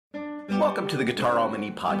Welcome to the Guitar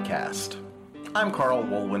Almany podcast. I'm Carl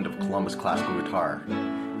Woolwind of Columbus Classical Guitar.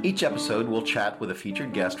 Each episode we'll chat with a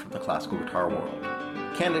featured guest from the classical guitar world.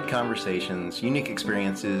 Candid conversations, unique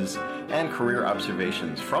experiences, and career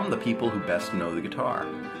observations from the people who best know the guitar.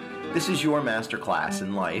 This is your masterclass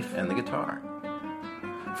in life and the guitar.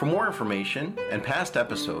 For more information and past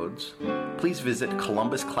episodes, please visit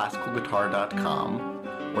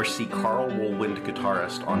columbusclassicalguitar.com or see Carl Woolwind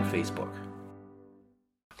Guitarist on Facebook.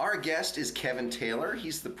 Our guest is Kevin Taylor.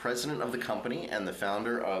 He's the president of the company and the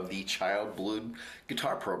founder of the Child Bloom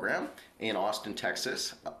Guitar Program in Austin,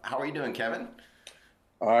 Texas. How are you doing, Kevin?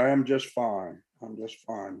 I am just fine.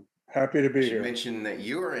 Happy to be here. You mentioned that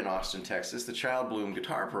you are in Austin, Texas. The Child Bloom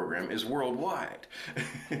Guitar Program is worldwide.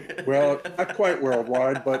 Well, not quite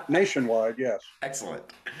worldwide, but nationwide, yes.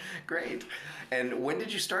 Excellent. Great. And when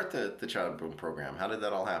did you start the Child Bloom Program? How did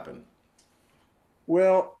that all happen?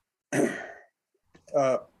 Well,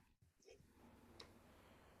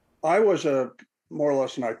 I was more or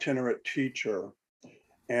less an itinerant teacher,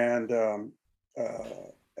 and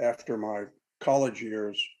after my college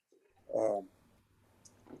years,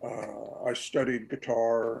 I studied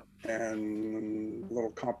guitar and a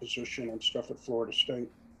little composition and stuff at Florida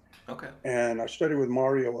State. Okay. And I studied with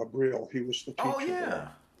Mario Abril. He was the teacher. Oh, yeah.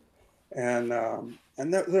 There.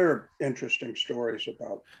 And there are interesting stories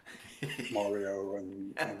about Mario,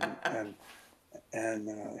 and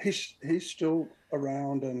he's still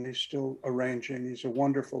around, and he's still arranging. He's a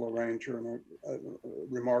wonderful arranger and a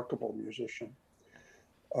remarkable musician.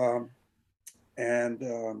 I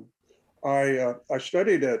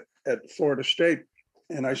studied at Florida State,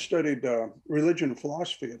 and I studied religion and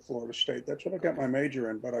philosophy at Florida State. That's what I got my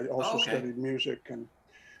major in, but I also studied music.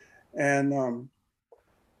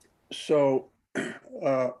 So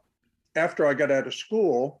after I got out of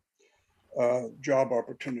school, job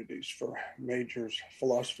opportunities for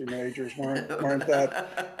philosophy majors weren't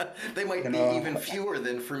that. They might be even fewer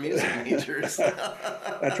than for music majors.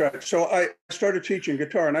 That's right. So I started teaching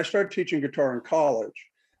guitar, and I started teaching guitar in college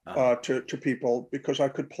to people because I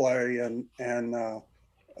could play,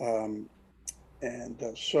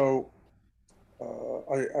 so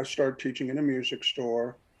I started teaching in a music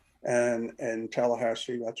store, and in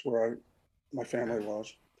Tallahassee. That's where my family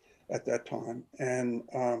was at that time, and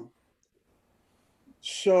I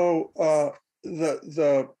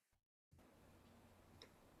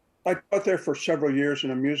taught there for several years in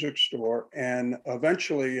a music store, and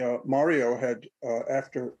eventually Mario had,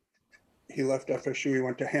 after he left FSU, he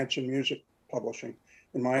went to Hanson Music Publishing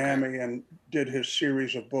in Miami and did his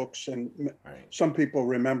series of books. And some people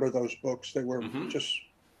remember those books. They were just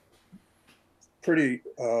pretty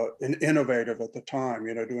innovative at the time,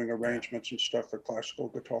 doing arrangements and stuff for classical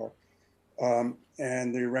guitar.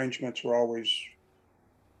 And the arrangements were always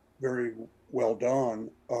very well done.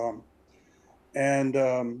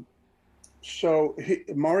 So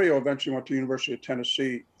Mario eventually went to the University of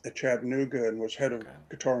Tennessee at Chattanooga and was head of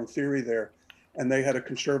guitar and theory there. And they had a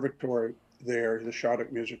conservatory there, the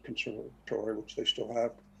Shattuck Music Conservatory, which they still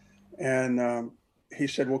have. And he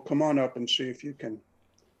said, well, come on up and see if you can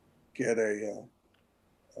get a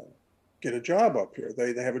job up here.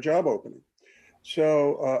 They have a job opening.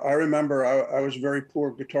 So I remember I was a very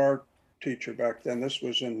poor guitar teacher back then. This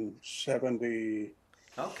was in 73,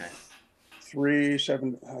 I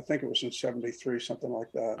think it was in 73, something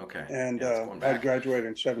like that. Okay. And I graduated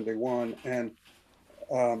in 71. And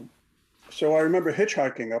so I remember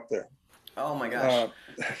hitchhiking up there. Oh my gosh.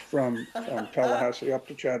 From Tallahassee up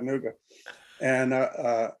to Chattanooga. And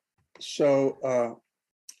so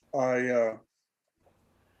I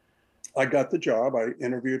got the job. I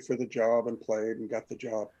interviewed for the job and played and got the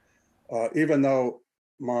job. Even though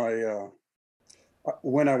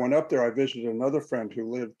when I went up there, I visited another friend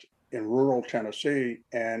who lived in rural Tennessee,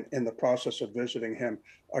 and in the process of visiting him,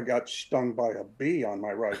 I got stung by a bee on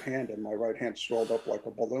my right hand, and my right hand swelled up like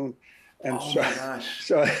a balloon. And so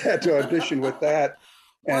I had to audition with that,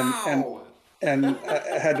 and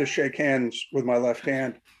I had to shake hands with my left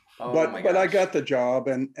hand. But I got the job,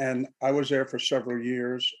 and I was there for several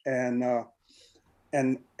years, and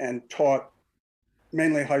taught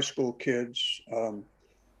mainly high school kids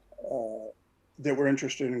that were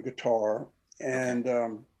interested in guitar. And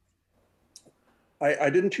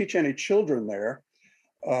I didn't teach any children there.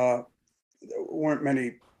 There weren't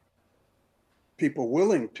many people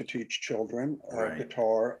willing to teach children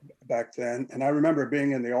guitar back then. And I remember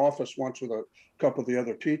being in the office once with a couple of the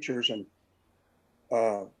other teachers, and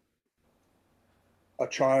a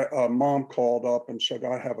mom called up and said,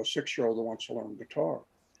 I have a 6-year-old who wants to learn guitar.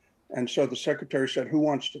 And so the secretary said, "Who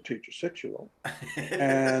wants to teach a 6-year-old?"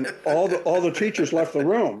 And all the teachers left the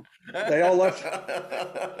room. They all left,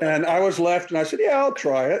 and I was left, and I said, "Yeah, I'll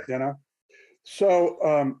try it." So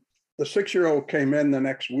the 6-year-old came in the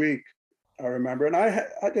next week, I remember, and I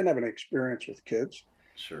didn't have any experience with kids.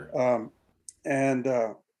 Sure.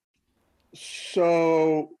 And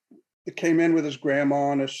so he came in with his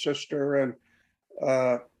grandma and his sister, and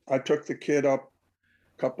I took the kid up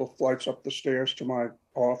a couple of flights up the stairs to my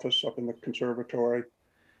office up in the conservatory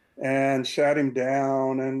and sat him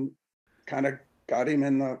down and kind of got him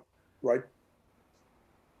in the right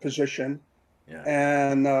position. Yeah.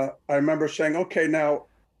 And I remember saying, "Okay, now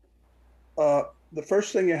the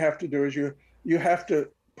first thing you have to do is you have to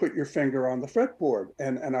put your finger on the fretboard."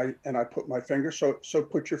 And I put my finger, so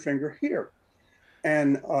put your finger here.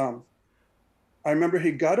 And I remember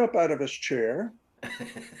he got up out of his chair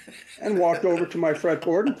and walked over to my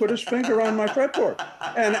fretboard and put his finger on my fretboard.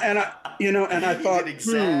 And I thought, he did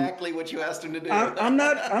exactly what you asked him to do. I'm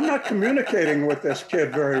not communicating with this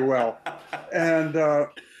kid very well. And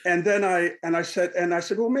then I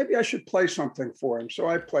said, well, maybe I should play something for him. So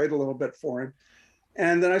I played a little bit for him.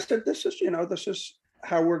 And then I said, this is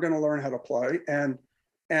how we're going to learn how to play.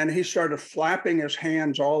 And he started flapping his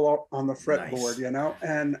hands all up on the fretboard,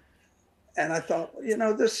 Nice. and I thought,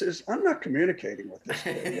 I'm not communicating with this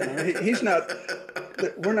kid. He's not,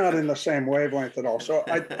 we're not in the same wavelength at all. So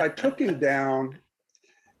I took him down,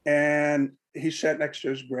 and he sat next to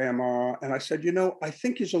his grandma. And I said, I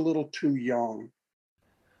think he's a little too young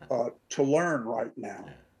to learn right now.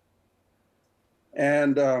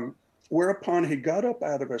 And whereupon he got up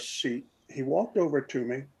out of his seat, he walked over to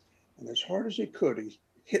me, and as hard as he could, he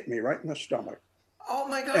hit me right in the stomach. Oh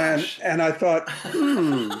my gosh. And I thought,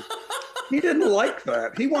 he didn't like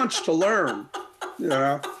that. He wants to learn,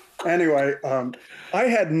 Anyway, I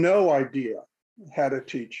had no idea how to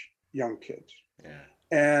teach young kids. Yeah.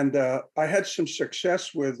 And I had some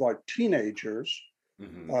success with like teenagers.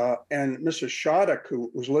 Mm-hmm. And Mrs. Shattuck, who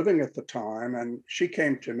was living at the time, and she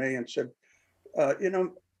came to me and said,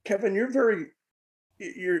 Kevin,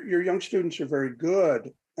 your young students are very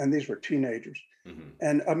good. And these were teenagers. Mm-hmm.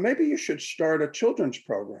 And maybe you should start a children's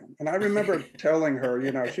program. And I remember telling her,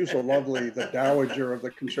 she was the dowager of the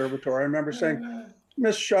conservatory. I remember saying,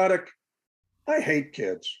 "Miss Shattuck, I hate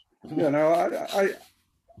kids.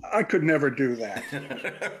 I could never do that."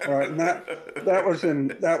 Right? And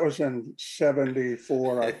that was in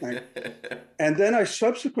 74, I think. And then I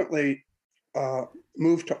subsequently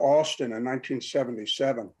moved to Austin in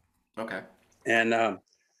 1977. Okay. And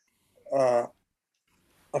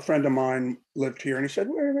a friend of mine lived here, and he said,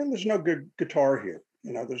 "Well, there's no good guitar here.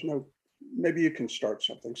 Maybe you can start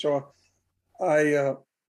something." So I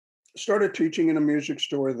started teaching in a music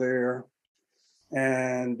store there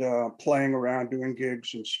and playing around, doing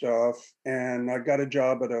gigs and stuff. And I got a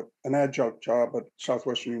job an adjunct job at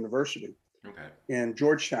Southwestern University in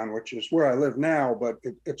Georgetown, which is where I live now, but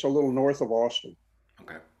it's a little north of Austin.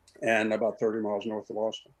 Okay. And about 30 miles north of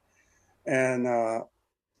Austin. And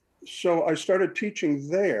so I started teaching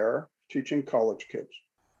there, teaching college kids.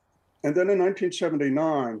 And then in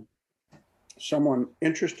 1979, someone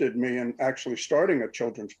interested me in actually starting a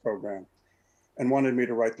children's program and wanted me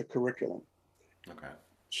to write the curriculum. Okay.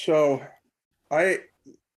 So I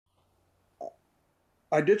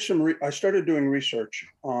started doing research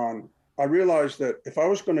I realized that if I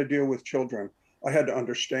was going to deal with children, I had to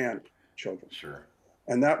understand children. Sure.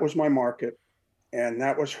 And that was my market. And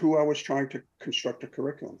that was who I was trying to construct a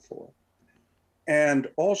curriculum for. And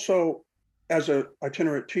also, as an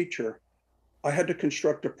itinerant teacher, I had to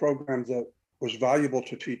construct a program that was valuable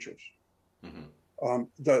to teachers. Mm-hmm.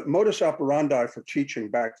 The modus operandi for teaching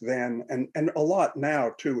back then, and a lot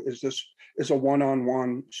now too, is a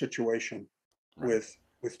one-on-one situation with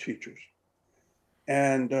teachers.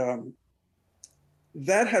 And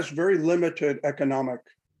that has very limited economic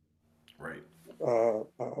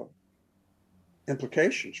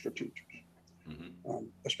implications for teachers, mm-hmm.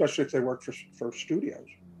 Especially if they work for studios,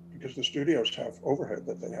 because the studios have overhead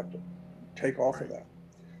that they have to take off of that.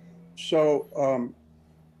 So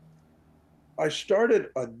I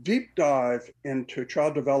started a deep dive into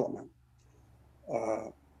child development.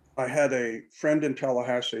 I had a friend in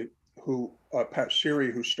Tallahassee Pat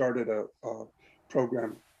Seary, who started a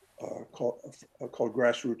program called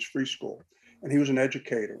Grassroots Free School. And he was an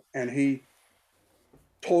educator, and he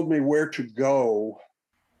told me where to go,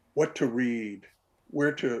 what to read,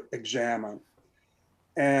 where to examine.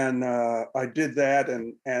 And I did that,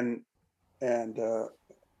 and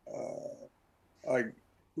I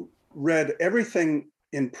read everything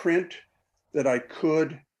in print that I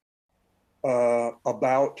could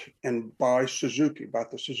about and by Suzuki,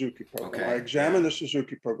 about the Suzuki program. Okay, I examined yeah. the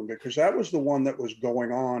Suzuki program because that was the one that was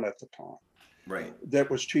going on at the time, Right, that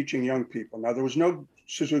was teaching young people. Now, there was no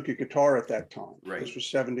Suzuki guitar at that time. right. This was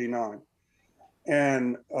 79.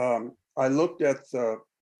 And I looked at the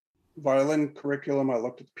violin curriculum, I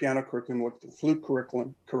looked at the piano curriculum, looked at the flute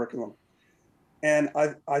curriculum. And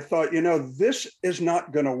I thought, this is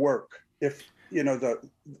not going to work if,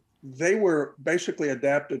 they were basically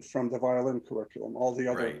adapted from the violin curriculum, all the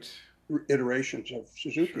other Right. iterations of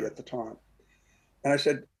Suzuki Sure. at the time. And I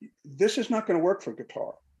said, this is not going to work for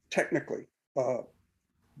guitar, technically.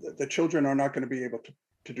 The children are not going to be able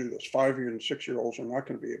to do this. 5-year and 6-year-olds are not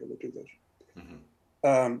going to be able to do this.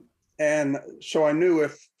 Hmm. And so I knew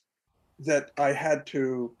that I had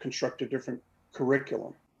to construct a different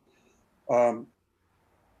curriculum.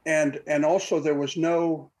 And also there was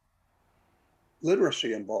no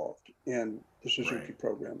literacy involved in the Suzuki Right.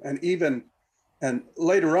 program. And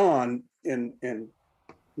later on in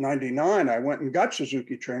 99, I went and got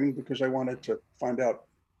Suzuki training because I wanted to find out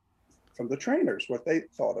from the trainers what they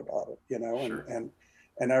thought about it, Sure.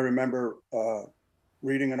 and I remember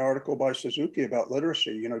reading an article by Suzuki about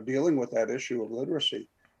literacy, dealing with that issue of literacy.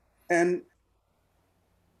 And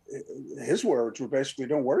his words were basically,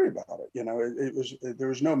 don't worry about it. There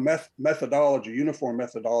was no methodology, uniform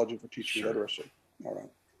methodology for teaching Sure. literacy. All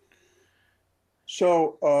right.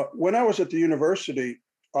 So when I was at the university,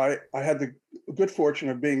 I had the good fortune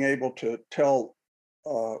of being able to tell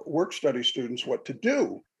work study students what to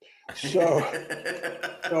do. So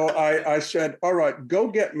I said, all right, go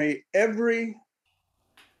get me every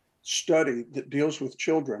study that deals with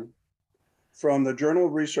children from the Journal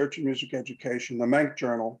of Research in Music Education, the Menk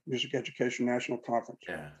Journal, Music Education National Conference,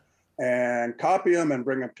 Yeah. and copy them and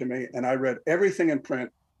bring them to me. And I read everything in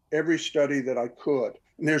print, every study that I could.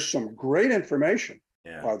 And there's some great information,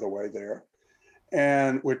 Yeah. by the way, there,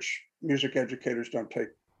 and which music educators don't take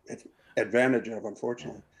advantage of,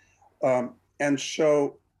 unfortunately. And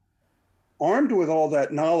so, armed with all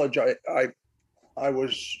that knowledge, I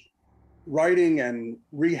was writing and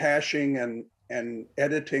rehashing and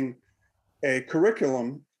editing a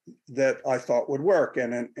curriculum that I thought would work.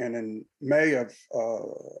 And in May of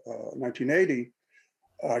 1980,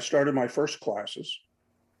 I started my first classes.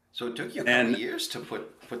 So it took you a couple of years to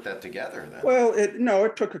put that together then. Well, it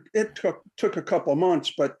took a couple of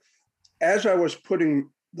months, but as I was putting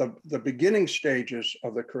the beginning stages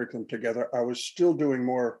of the curriculum together, I was still doing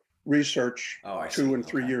more research 2 and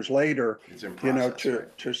 3 years later, It's in process,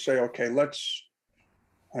 to say, okay,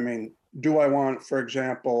 do I want, for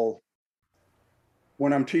example,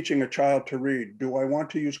 when I'm teaching a child to read, do I want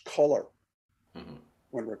to use color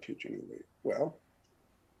when we're teaching to read? Well,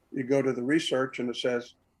 you go to the research and it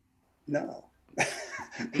says, no,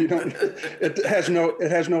 you don't. It has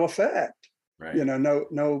no effect. Right.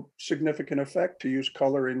 No significant effect to use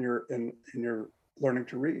color in your learning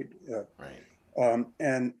to read. Right.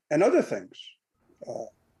 And other things.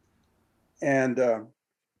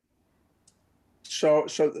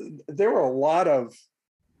 So there were a lot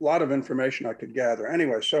of information I could gather.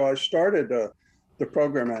 Anyway, so I started the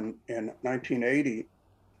program in 1980,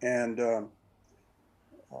 and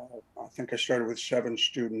I think I started with 7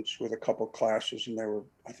 students with a couple classes, and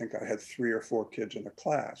I think I had 3 or 4 kids in a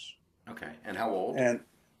class. Okay. And how old? And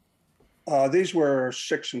these were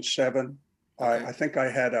 6 and 7. Okay. I think I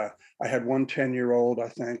had one 10-year-old, I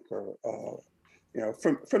think, or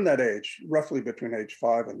from that age, roughly between age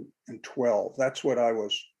 5 and 12. That's what I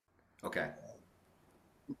was. Okay.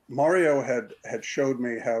 Mario had showed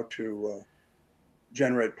me how to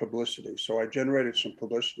generate publicity, so I generated some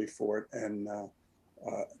publicity for it, and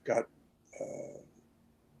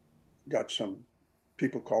got some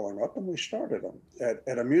people calling up, and we started them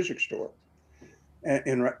at a music store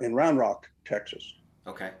in Round Rock, Texas.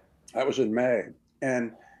 Okay. That was in May,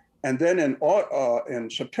 and then in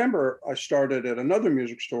September I started at another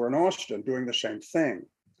music store in Austin doing the same thing,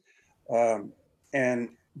 and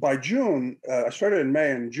by June I started in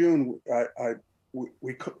May. In June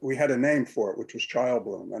we had a name for it, which was Child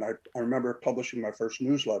Bloom, and I remember publishing my first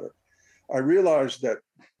newsletter. I realized that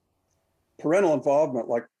parental involvement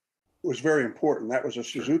was very important. That was a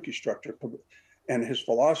Suzuki structure and his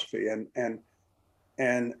philosophy, and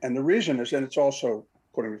the reason is, and it's also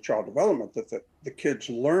according to child development, that the kids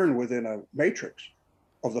learn within a matrix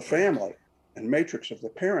of the family and matrix of the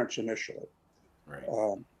parents initially. Right.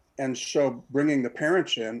 And so bringing the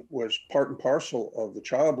parents in was part and parcel of the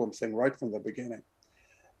Child Bloom thing right from the beginning.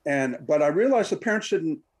 But I realized the parents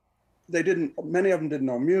many of them didn't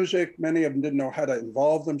know music. Many of them didn't know how to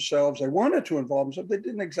involve themselves. They wanted to involve themselves. They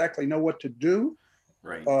didn't exactly know what to do.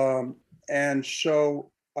 Right. And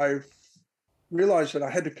so I realized that I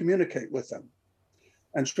had to communicate with them.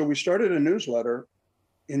 And so we started a newsletter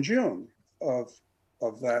in June of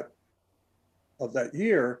that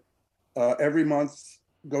year. Every month,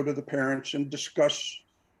 go to the parents and discuss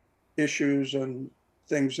issues and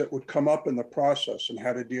things that would come up in the process and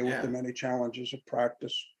how to deal with the many challenges of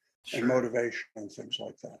practice and motivation and things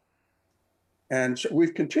like that. And so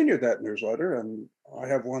we've continued that newsletter, and I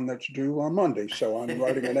have one that's due on Monday, so I'm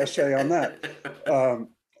writing an essay on that.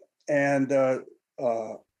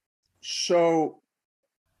 So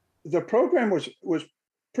the program was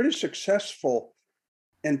pretty successful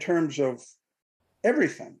in terms of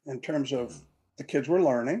everything, in terms of the kids were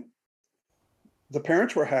learning, the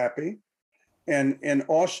parents were happy. And in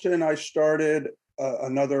Austin, I started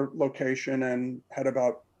another location and had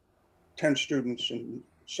about 10 students. And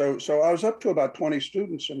so I was up to about 20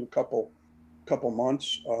 students in a couple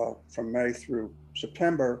months from May through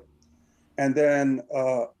September. And then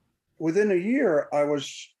within a year, I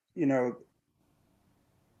was,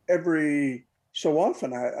 every so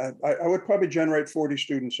often, I would probably generate 40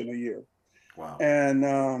 students in a year. Wow. And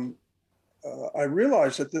I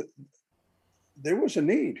realized that there was a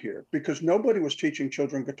need here because nobody was teaching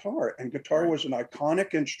children guitar, and guitar was an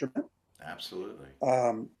iconic instrument. Absolutely.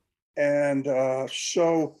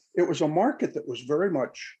 So it was a market that was very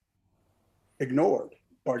much ignored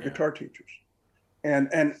by guitar teachers.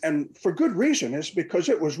 And for good reason, is because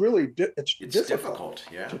it was really, it's difficult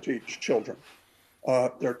to teach children.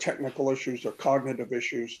 There are technical issues, there are cognitive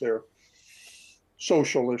issues, there are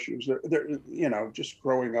social issues, they're just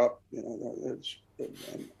growing up,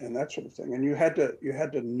 and that sort of thing. And you had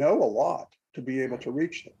to know a lot to be able to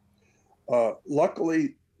reach them.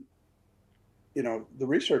 Luckily, the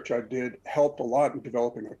research I did helped a lot in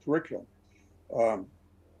developing a curriculum.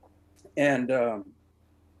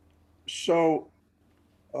 So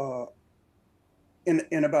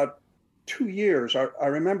in about 2 years, I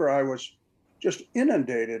remember I was just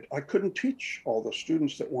inundated. I couldn't teach all the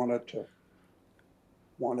students that wanted to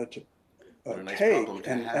take,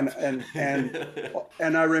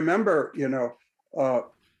 and I remember,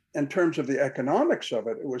 in terms of the economics of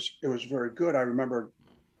it, it was very good. I remember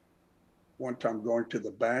one time going to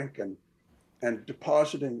the bank and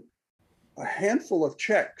depositing a handful of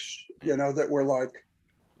checks, that were like,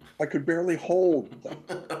 I could barely hold them,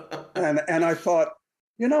 and I thought,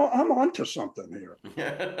 I'm onto something here.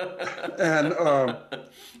 And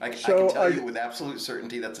I can tell you with absolute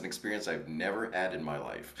certainty that's an experience I've never had in my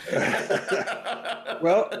life.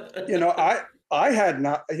 Well, I had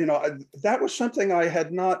not, that was something I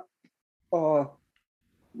had not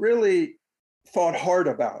really thought hard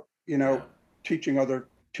about, teaching other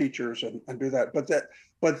teachers and do that. But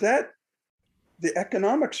the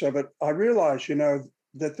economics of it, I realized,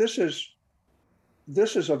 that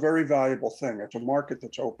this is a very valuable thing. It's a market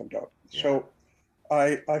that's opened up. Yeah. So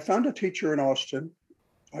I found a teacher in Austin.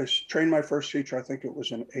 I trained my first teacher, I think it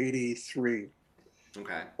was in 83.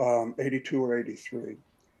 Okay. 82 or 83.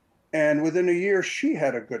 And within a year, she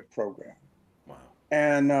had a good program. Wow.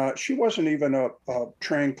 And she wasn't even a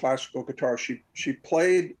trained classical guitar. She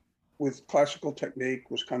played with classical technique,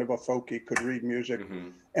 was kind of a folky, could read music,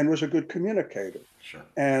 and was a good communicator. Sure.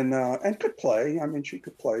 And could play. I mean, she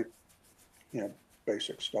could play,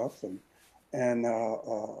 basic stuff, and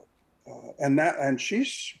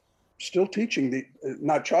she's still teaching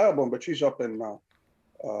not Childbloom, but she's up in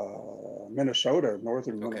Minnesota,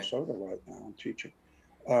 northern Minnesota right now, and teaching.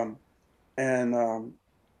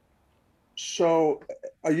 So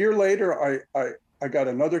a year later, I got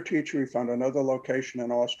another teacher. We found another location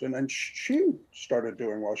in Austin, and she started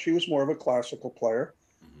doing well. She was more of a classical player,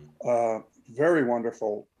 very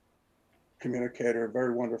wonderful communicator,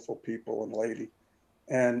 very wonderful people and lady.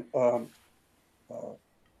 And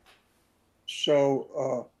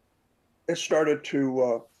so it started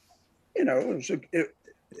to,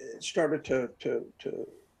 it started to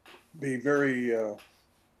be very,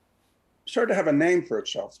 started to have a name for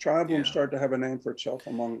itself. Childbloom started to have a name for itself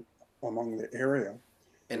among the area.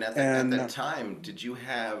 And at that time, did you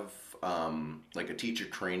have like a teacher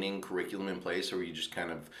training curriculum in place, or were you just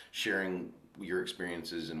kind of sharing your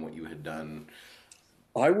experiences and what you had done?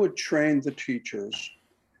 I would train the teachers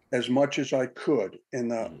as much as I could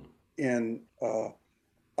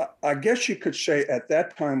I guess you could say at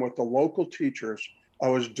that time with the local teachers, I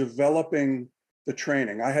was developing the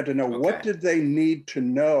training. I had to know what did they need to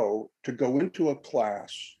know to go into a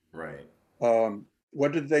class. Right.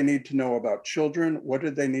 What did they need to know about children? What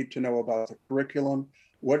did they need to know about the curriculum?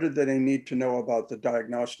 What did they need to know about the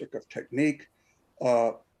diagnostic of technique?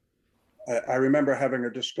 I remember having a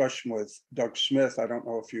discussion with Doug Smith. I don't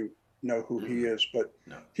know if you know who he is, but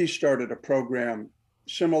he started a program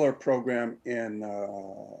similar program in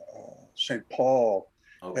St. Paul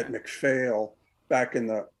Okay. at McPhail back in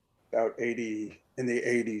the about 80 in the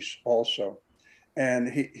 80s also. And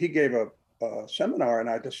he gave a seminar, and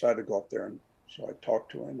I decided to go up there, and so I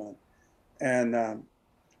talked to him, and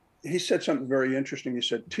he said something very interesting. He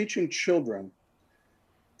said, teaching children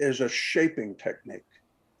is a shaping technique.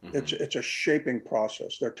 Mm-hmm. It's a shaping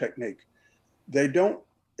process, their technique. They don't,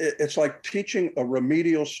 it's like teaching a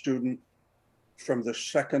remedial student from the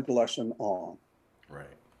second lesson on. Right.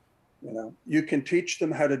 You know, you can teach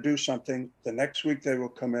them how to do something. The next week they will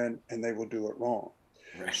come in and they will do it wrong.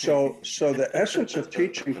 Right. So the essence of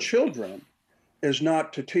teaching children is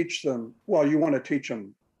not to teach them, well, you want to teach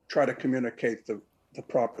them, try to communicate the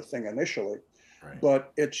proper thing initially, Right.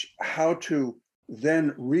 but it's how to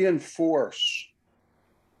then reinforce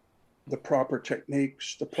the proper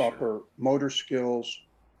techniques, the proper motor skills,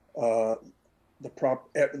 the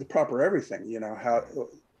proper everything, you know, how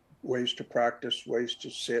ways to practice, ways to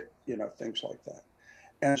sit, you know, things like that.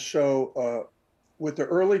 And so with the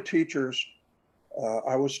early teachers,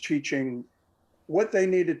 I was teaching what they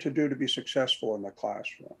needed to do to be successful in the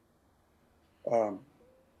classroom.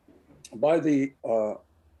 By the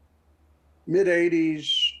mid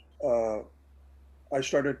 80s, I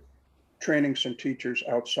started training some teachers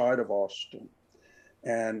outside of Austin.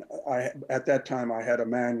 And at that time, I had a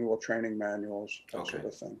manual, training manuals, that sort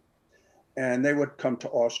of thing. And they would come to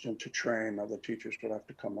Austin to train. Other teachers would have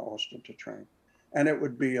to come to Austin to train. And it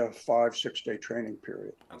would be a 5-6 day training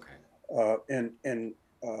period. Okay.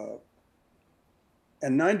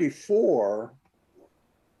 In 94,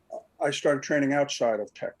 I started training outside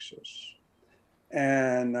of Texas.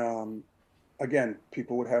 And again,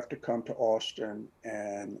 people would have to come to Austin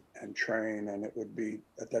and train. And it would be,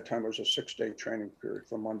 at that time, it was a 6 day training period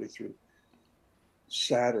from Monday through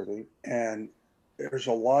Saturday. And there's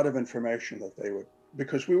a lot of information that they would,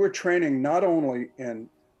 because we were training not only in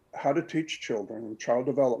how to teach children and child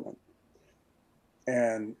development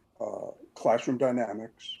and classroom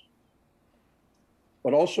dynamics,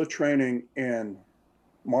 but also training in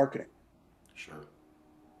marketing. Sure.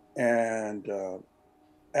 And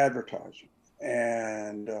advertising,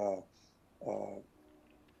 and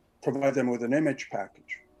provide them with an image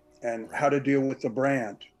package, and how to deal with the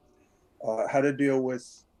brand, how to deal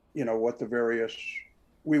with, you know, what the various,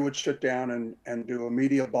 we would sit down and do a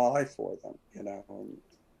media buy for them, you know, and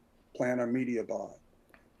plan a media buy.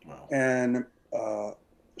 Wow. And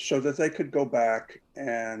so that they could go back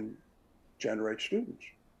and generate students.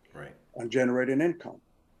 Right. And generate an income.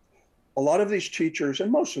 A lot of these teachers,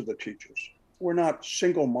 and most of the teachers, were not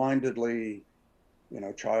single-mindedly, you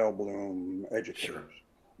know, child bloom educators. Sure.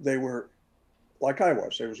 They were, like I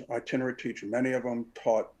was, there was an itinerant teacher. Many of them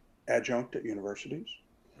taught adjunct at universities.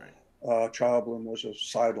 Right. Child bloom was a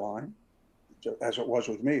sideline, as it was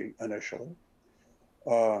with me initially.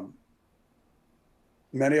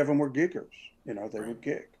 Many of them were giggers, you know, they would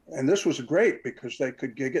gig. And this was great because they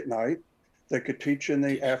could gig at night, they could teach in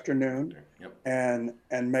the afternoon, yep. and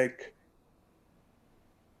make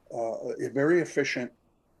a very efficient,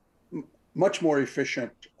 much more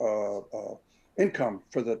efficient income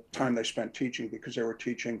for the time they spent teaching, because they were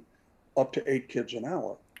teaching up to 8 kids an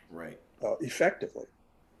hour. Right. Effectively.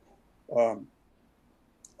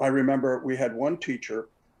 I remember we had one teacher,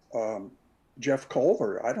 Jeff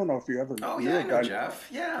Culver. I don't know if you ever. Oh yeah, I know Jeff.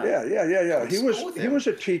 Yeah. Yeah. He was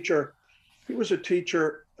a teacher. He was a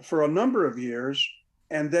teacher for a number of years,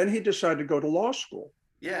 and then he decided to go to law school.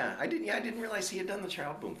 Yeah, I didn't realize he had done the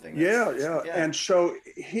child bloom thing. Yeah. And so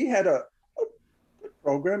he had a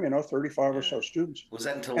program, you know, 35 or so students. Was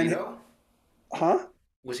that in Toledo?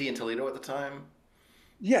 Was he in Toledo at the time?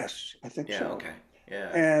 Yes, I think so. Yeah, okay. Yeah.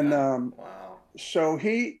 And wow. So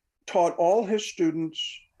he taught all his students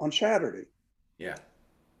on Saturday. Yeah.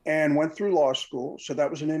 And went through law school. So that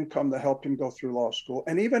was an income that helped him go through law school.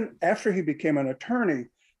 And even after he became an attorney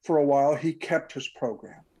for a while, he kept his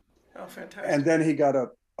program. Oh, fantastic. And then he got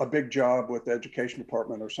a big job with the education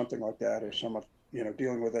department or something like that, or some of, you know,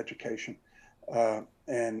 dealing with education, and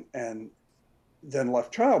then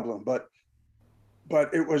left child bloom. But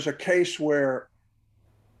it was a case where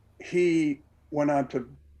he went on to,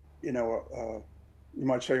 you know, you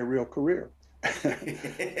might say a real career.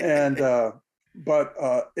 And but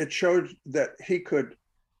it showed that he could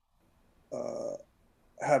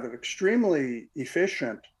have an extremely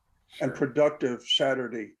efficient and productive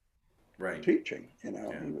Saturday teaching. You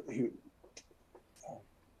know,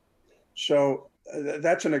 so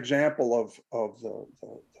that's an example of the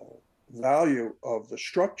value of the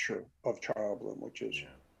structure of child bloom, which is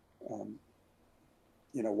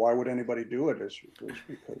why would anybody do it? Is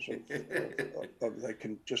because of they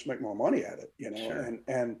can just make more money at it, Sure.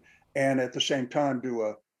 and at the same time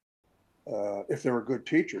if they were good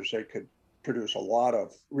teachers, they could reach a lot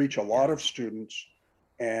Yeah. of students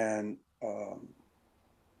and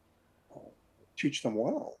teach them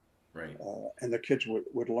well. Right. And the kids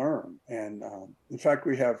would learn. And in fact,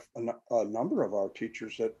 we have a number of our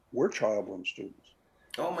teachers that were Childbloom students.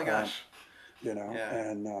 Oh my Um, gosh. Yeah.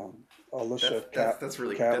 and Alyssa That's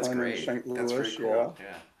Catlin in great. St. That's Louis, very cool.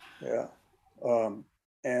 Yeah. yeah,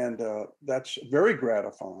 and that's very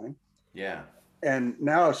gratifying. Yeah. And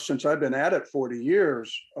now, since I've been at it 40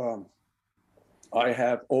 years, I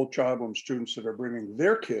have old Childbloom students that are bringing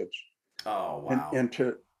their kids Oh wow.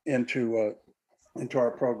 into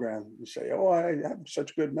our program. You say, "Oh, I have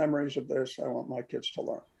such good memories of this. I want my kids to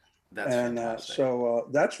learn." That's And fantastic. so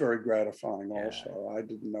that's very gratifying. Yeah. Also, I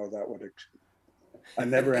didn't know that would. I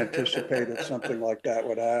never anticipated something like that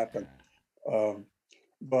would happen,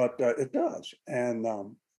 but it does, and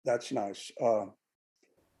that's nice.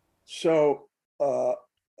 So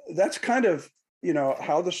that's kind of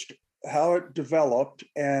how it developed,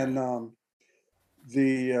 and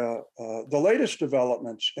the latest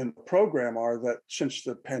developments in the program are that since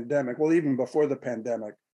the pandemic, well, even before the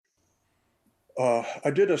pandemic,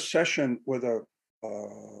 I did a session with a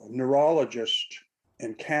neurologist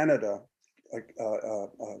in Canada. Like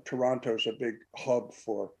Toronto's a big hub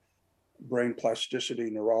for brain plasticity,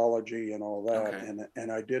 neurology, and all that. Okay.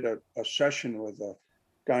 And I did a session with a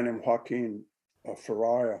guy named Joaquin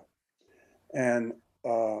Faraya, and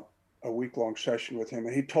a week-long session with him.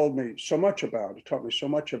 And he taught me so much about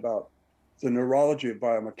the neurology of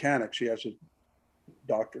biomechanics. He has a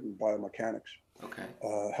doctorate in biomechanics. Okay.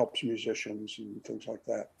 Helps musicians and things like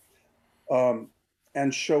that.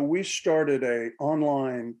 And so we started a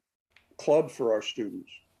online club for our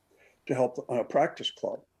students to help, a practice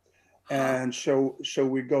club. And so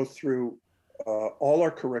we go through all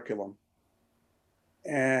our curriculum.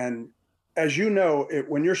 And as you know,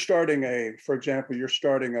 when you're starting for example, you're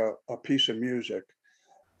starting a piece of music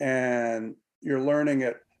and you're learning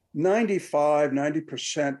it,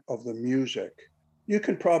 90% of the music, you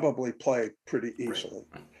can probably play pretty easily.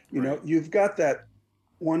 Right. You've got that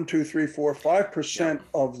 1, 2, 3, 4, 5%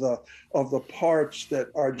 of the parts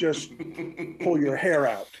that are just pull your hair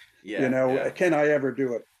out. Can I ever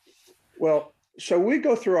do it? Well, so we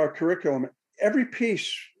go through our curriculum. Every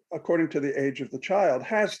piece, according to the age of the child,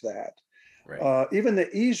 has that. Right. Even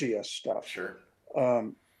the easiest stuff. Sure.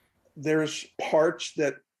 There's parts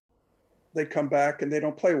that they come back and they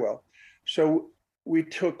don't play well. So we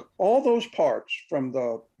took all those parts from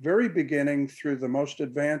the very beginning through the most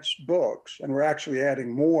advanced books, and we're actually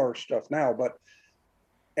adding more stuff now,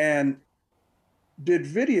 and did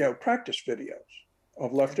practice videos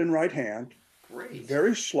of left and right hand. Great.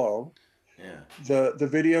 Very slow. Yeah. The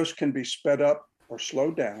videos can be sped up or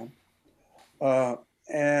slowed down.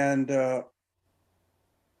 And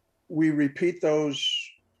we repeat those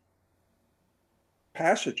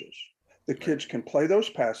passages. The kids can play those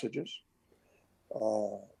passages.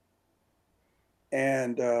 And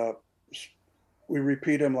we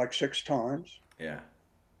repeat them like 6 times. Yeah.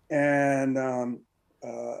 And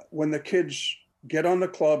when the kids get on the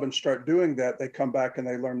club and start doing that, they come back and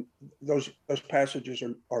they learn those passages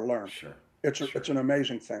are learned. Sure. It's an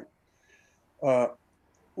amazing thing.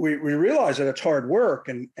 We realize that it's hard work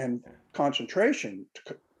and concentration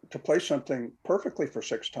to play something perfectly for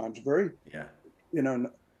 6 times. Very,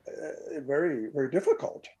 very, very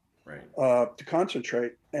difficult. Right. To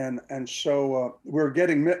concentrate, and so we're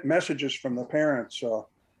getting messages from the parents.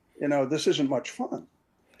 This isn't much fun,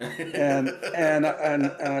 and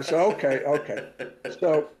I said, okay.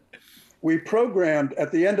 So we programmed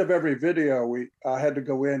at the end of every video. I had to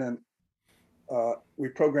go in and we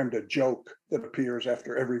programmed a joke that appears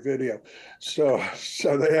after every video. So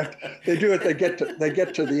they do it. They get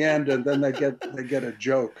to the end, and then they get a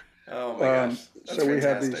joke. Oh my gosh. So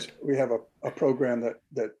we have a program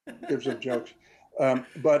that gives them jokes.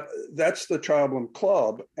 But that's the Childbloom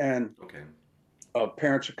Club, and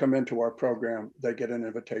parents who come into our program, they get an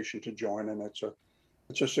invitation to join, and it's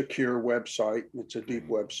a secure website. It's a deep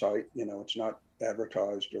website. It's not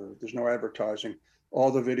advertised, or there's no advertising. All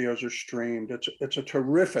the videos are streamed. It's a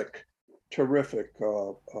terrific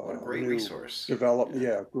great resource. Development.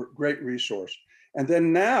 Yeah, great resource. And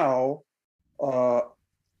then now,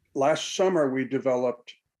 last summer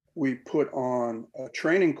we put on a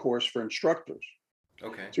training course for instructors.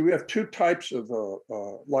 Okay. So we have 2 types of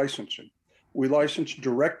licensing. We license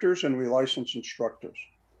directors and we license instructors.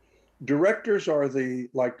 Directors are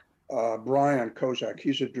like Brian Kozak.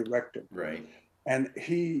 He's a director. Right. And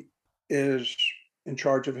he is in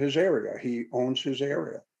charge of his area. He owns his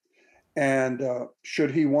area. And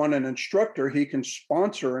should he want an instructor, he can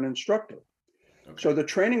sponsor an instructor. Okay. So the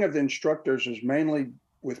training of the instructors is mainly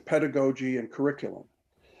with pedagogy and curriculum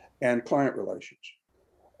and client relations.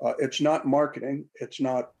 It's not marketing. It's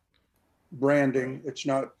not branding. It's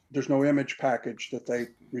not, there's no image package that they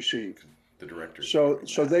receive. The director.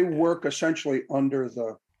 So they work essentially under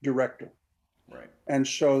the director. Right. And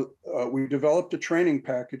so we developed a training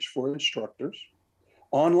package for instructors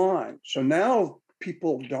online. So now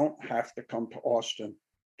people don't have to come to Austin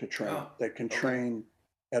to train. They can train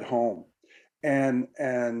at home. And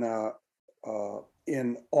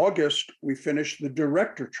in August, we finished the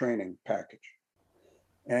director training package.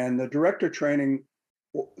 And the director training,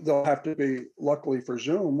 they'll have to be, luckily for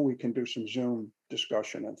Zoom, we can do some Zoom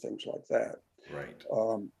discussion and things like that. Right.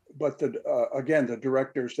 But again, the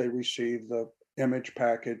directors, they receive the image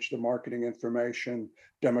package, the marketing information,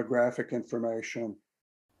 demographic information.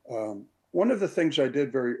 One of the things I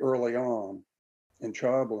did very early on in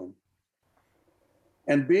Child-Bloom,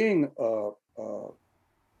 and being a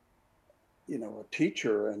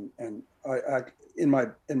teacher, and I in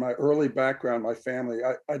my early background, my family,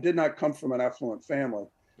 I did not come from an affluent family.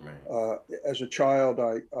 Right. As a child,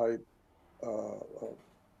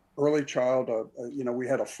 early child, we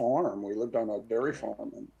had a farm. We lived on a dairy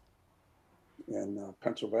farm in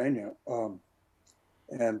Pennsylvania,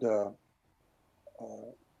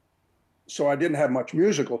 so I didn't have much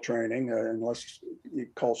musical training, unless you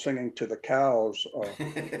call singing to the cows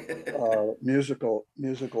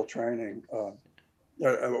musical training.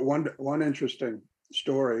 One interesting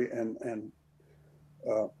story, and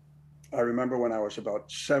I remember when I was about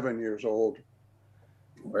 7 years old,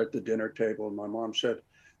 we're at the dinner table, and my mom said,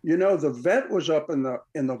 the vet was up in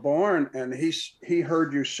the barn, and he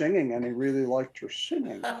heard you singing, and he really liked your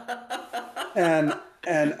singing. and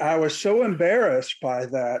I was so embarrassed by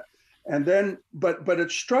that. And then, but it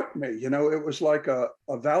struck me, it was like a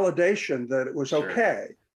validation that it was Sure.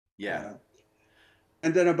 okay. Yeah.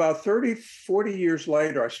 And then about 30, 40 years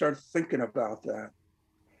later, I started thinking about that.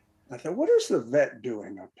 I thought, what is the vet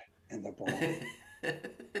doing up in the barn?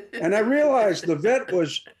 And I realized the vet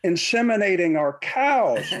was inseminating our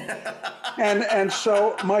cows. And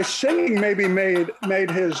so my singing maybe made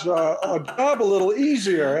his job a little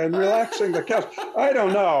easier and relaxing the cows. I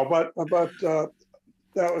don't know, but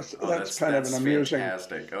that's kind of an amusing.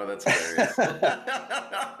 Fantastic. Oh, that's hilarious.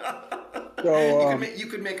 So you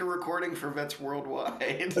could make a recording for vets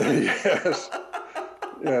worldwide.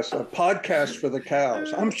 Yes, a podcast for the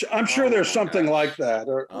cows. I'm sure there's something like that.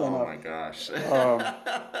 My gosh.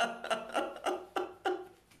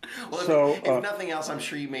 Well, so if nothing else, I'm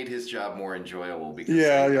sure you made his job more enjoyable because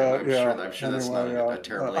I'm sure that's not a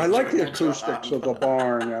terribly. I like the acoustics of the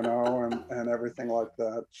barn, and everything like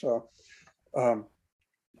that. So,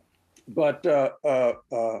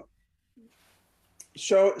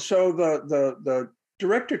 so the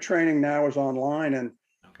director training now is online,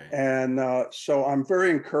 and so I'm very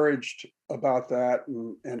encouraged about that,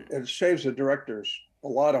 and it saves the directors a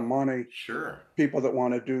lot of money. Sure. People that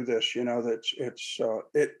want to do this, it's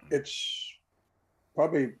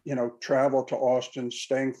probably, travel to Austin,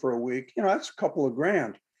 staying for a week, that's a couple of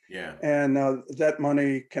grand. Yeah. And that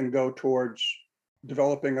money can go towards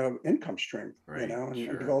developing an income stream, right. and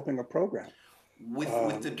Sure. developing a program.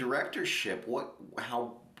 With the directorship,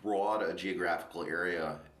 how broad a geographical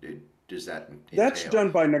area does that entail? That's done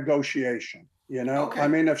by negotiation. Okay. I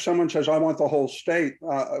mean, if someone says, I want the whole state,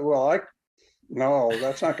 no,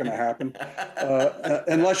 that's not going to happen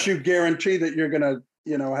unless you guarantee that you're going to,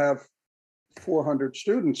 have 400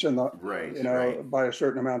 students in the, right. by a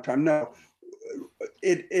certain amount of time. No,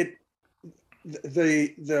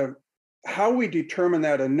 the how we determine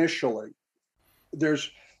that initially,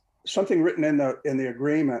 there's something written in the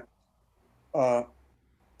agreement.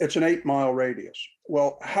 It's an 8-mile radius.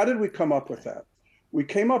 Well, how did we come up with that? We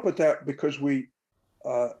came up with that because we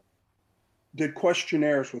did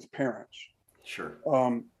questionnaires with parents. Sure.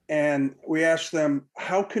 And we asked them,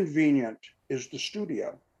 how convenient is the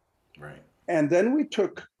studio? Right. And then we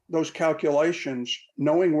took those calculations,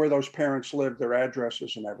 knowing where those parents lived, their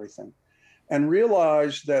addresses and everything, and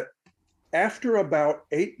realized that after about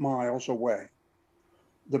 8 miles away,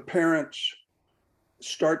 the parents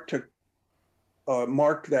start to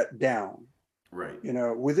mark that down. Right.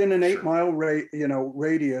 Within an 8-mile Sure.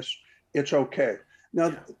 radius, it's okay.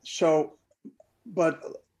 Now, but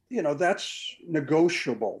that's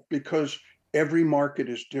negotiable because every market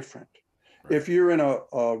is different. Right. If you're in a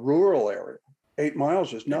rural area, 8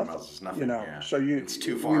 miles is nothing. 8 miles is nothing. So it's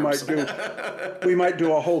 2 farms. we might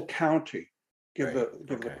do a whole county. give Right.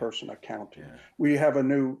 the Okay. person accounting. Yeah. We have a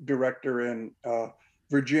new director in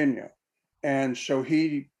Virginia, and so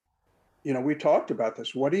he, we talked about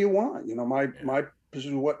this. What do you want? Yeah. My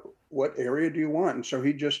position. What area do you want? And so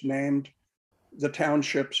he just named the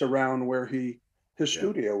townships around where his Yeah.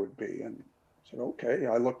 studio would be, and I said, okay.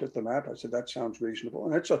 I looked at the map. I said, that sounds reasonable,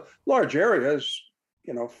 and it's a large area. Is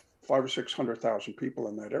 500,000 or 600,000 people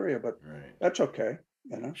in that area, but Right. that's okay.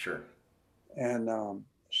 You know, Sure. and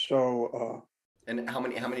so And how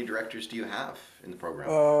many directors do you have in the program?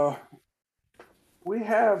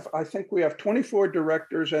 I think we have 24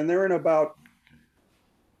 directors, and they're in about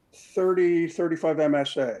 35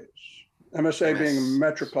 MSAs. MSA being MS.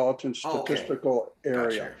 Metropolitan Oh, okay. Statistical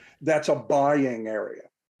Area. Gotcha. That's a buying area.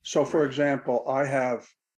 So, for Right. example, I have,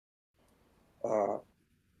 uh,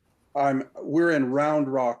 we're in Round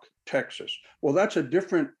Rock, Texas. Well, that's a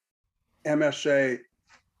different MSA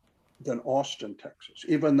than Austin, Texas,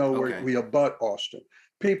 even though Okay. we abut Austin.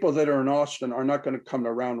 People that are in Austin are not going to come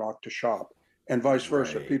to Round Rock to shop, and vice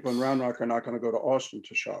versa. Right. People in Round Rock are not going to go to Austin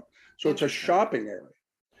to shop. So it's a Interesting. shopping area.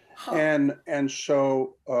 Huh. And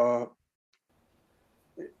so a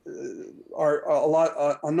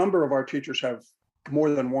number of our teachers have more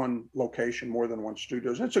than one location, more than one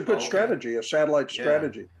studios. It's a good Okay. strategy, a satellite Yeah.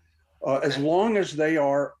 strategy, as Okay. long as they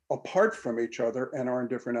are apart from each other and are in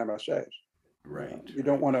different MSAs. Right. You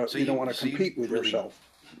don't want So to you compete with really yourself.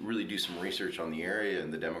 really do some research on the area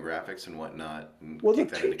and the demographics and whatnot, and Well, take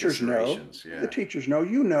that into considerations. the Yeah. teachers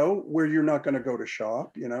know, where you're not going to go to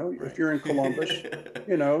shop. If Right. you're in Columbus,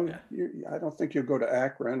 Yeah. I don't think you'll go to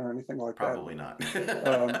Akron or anything like that Probably not.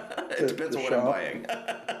 It depends to on what I'm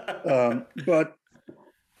shop. buying. But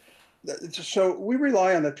so we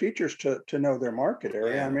rely on the teachers to know their market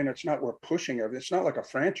area. I Yeah. mean, it's not we're pushing it. It's not like a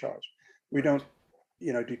franchise. We Right. don't,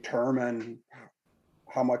 determine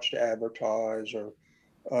how much to advertise or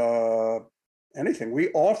anything.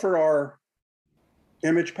 We offer our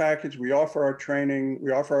image package, we offer our training,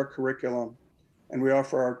 we offer our curriculum, and we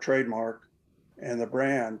offer our trademark and the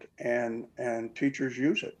brand, and teachers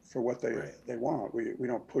use it for what Right. they want. We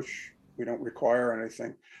don't push, we don't require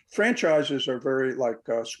anything. Franchises are very like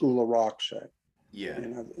School of Rock, say. Yeah.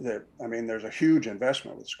 There's a huge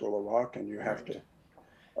investment with School of Rock, and you have Right. to,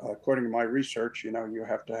 according to my research, you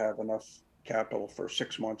have to have enough capital for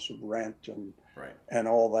 6 months of rent Right. and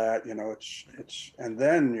all that. It's and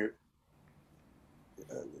then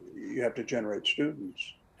you have to generate students.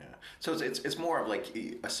 Yeah. So it's more of like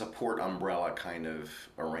a support umbrella kind of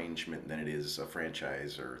arrangement than it is a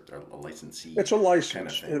franchise or a licensee It's a kind of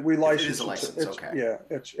license. thing. We It license is a it. license. Okay. Yeah.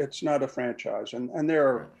 It's not a franchise, and there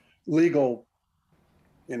Right. are legal,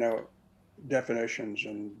 definitions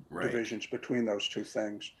and Right. divisions between those two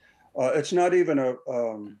things. It's not even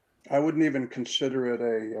I wouldn't even consider it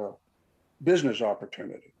a business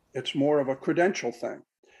opportunity. It's more of a credential thing.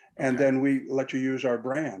 And Okay. then we let you use our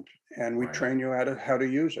brand, and we Right. train you how to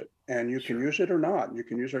use it. And you can Sure. use it or not. You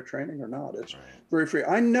can use our training or not. It's Right. very free.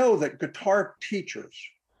 I know that guitar teachers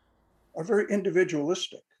are very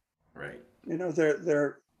individualistic. Right.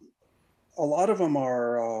 They're a lot of them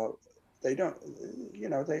are they don't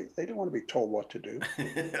they don't want to be told what to do.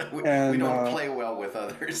 We And don't play well with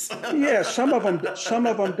others. yeah, some of them don't,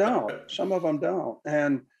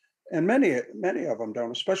 and many of them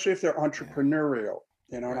don't, especially if they're Yeah. entrepreneurial.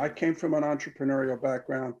 And I Right. came from an entrepreneurial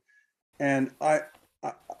background, and I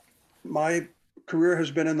my career has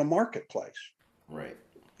been in the marketplace. Right.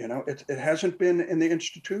 It hasn't been in the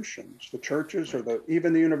institutions, the churches, or Right.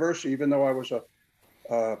 even the university. Even though I was a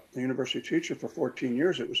university teacher for 14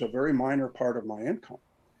 years, it was a very minor part of my income,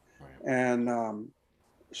 Right. and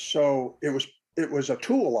so it was a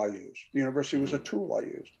tool I used. The university was a Mhm. tool I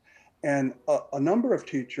used, and a number of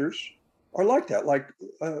teachers are like that. Like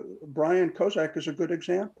Brian Kozak is a good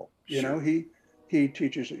example. Sure. He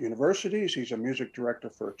teaches at universities. He's a music director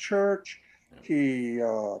for a church. Yeah. He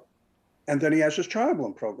and then he has his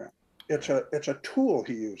Childbloom program. It's Right. a tool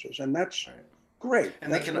he uses, and that's Right. great.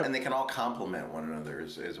 And That's what. they can all complement one another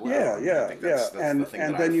as well. Yeah, I mean, I yeah, think yeah. that's the thing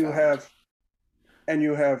And that then I've you found. have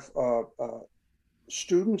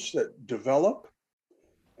students that develop,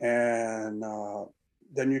 and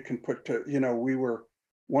then you can we were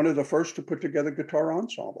one of the first to put together guitar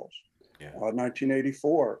ensembles. Yeah.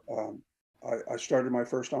 1984, I started my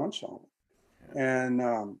first ensemble, Yeah.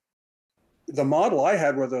 and the model I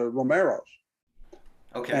had were the Romeros,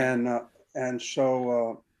 Okay. and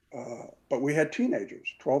so but we had teenagers,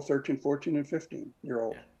 12, 13, 14, and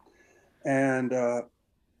 15-year-olds, Yeah. and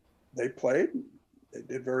they played. They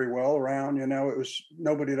did very well around. It was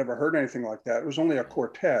nobody had ever heard anything like that. It was only a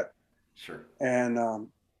quartet, Sure. and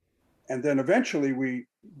then eventually we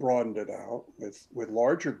broadened it out with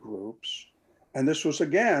larger groups, And this was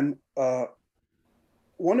again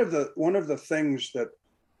one of the things that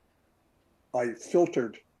I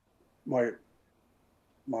filtered my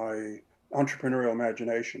entrepreneurial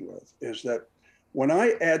imagination with is that when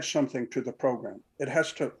I add something to the program, it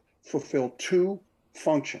has to fulfill two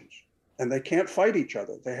functions, and they can't fight each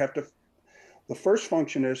other. They have to. The first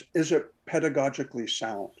function is it pedagogically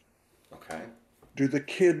sound? Okay. Does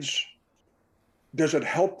it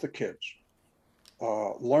help the kids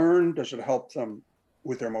learn? Does it help them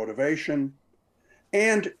with their motivation?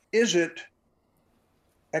 And is it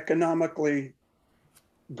economically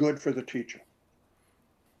good for the teacher?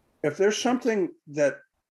 If there's something that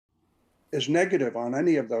is negative on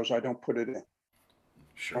any of those, I don't put it in.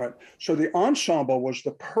 Sure. All right. So the ensemble was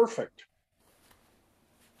the perfect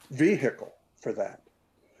vehicle for that.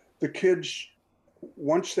 The kids,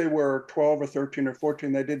 once they were 12 or 13 or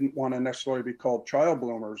 14, they didn't want to necessarily be called child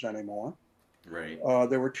bloomers anymore. Right.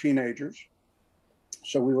 They were teenagers.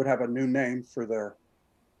 So we would have a new name for the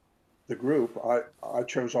group. I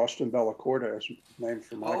chose Austin Bellacorte as name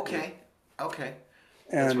for my Okay. group. Okay.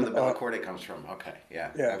 And That's where the Bellacorte comes from. Okay.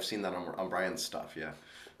 Yeah. Yeah. I've seen that on Brian's stuff. Yeah.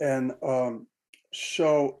 And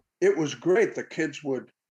so it was great. The kids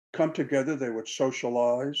would come together, they would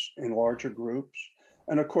socialize in larger groups.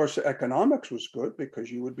 And of course, the economics was good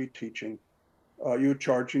because you would be teaching, you were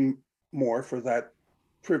charging more for that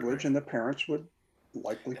privilege, Right. and the parents would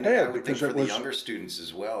likely And pay I it would think because for it the was, younger students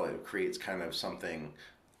as well, it creates kind of something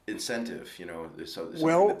incentive, so something that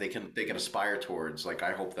well, they can aspire towards. Like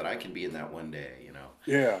I hope that I can be in that one day.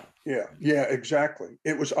 yeah, exactly.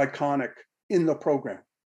 It was iconic in the program.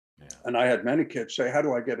 Yeah. And I had many kids say, how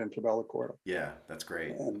do I get into Bellacorte? Yeah, that's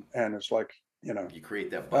great. And it's like, You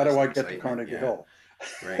create that how buzz do and I get to excitement. Carnegie Yeah. Hill?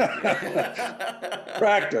 Right. Yeah.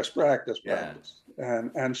 Practice. Yeah.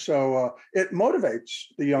 And so it motivates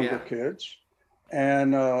the younger Yeah. kids.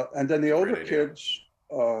 And then the It's a great older idea. kids,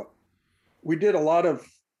 we did a lot of,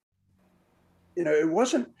 it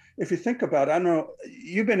wasn't, if you think about it, I don't know,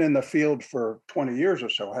 you've been in the field for 20 years or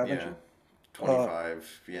so, haven't Yeah. you?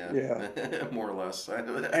 25. Yeah. Yeah. More or less.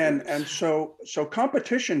 And so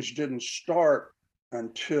competitions didn't start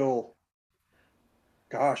until,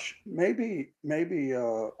 gosh, maybe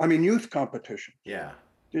I mean, youth competition Yeah.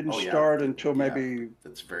 didn't Oh yeah. start until Yeah. maybe,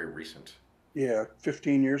 That's very recent.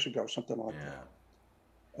 15 years ago, something like Yeah. that.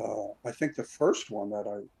 I think the first one that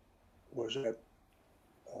I was at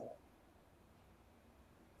uh,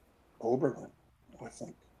 Oberlin, I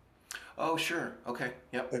think. Oh sure. Okay.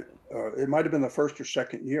 Yep. It might have been the first or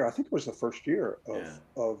second year. I think it was the first year Yeah.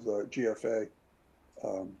 of the GFA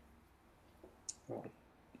um, uh,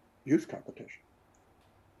 youth competition,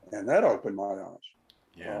 and that opened my eyes.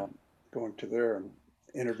 Yeah. Going to there and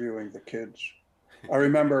interviewing the kids. I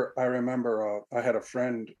remember. I had a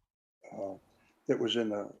friend that was in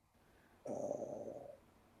the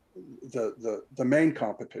main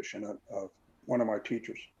competition of one of my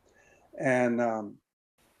teachers, and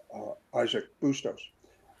Isaac Bustos,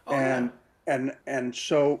 Oh yeah. and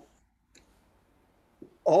so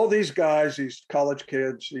all these guys, these college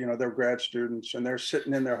kids, they're grad students, and they're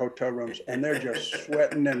sitting in their hotel rooms, and they're just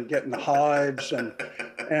sweating and getting hives and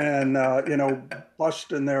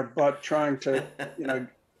busting their butt trying to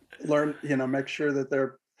learn, make sure that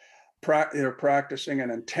they're practicing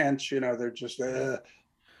and intense. They're just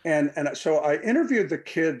and so I interviewed the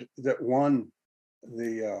kid that won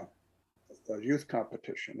the youth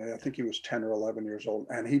competition. I think he was 10 or 11 years old,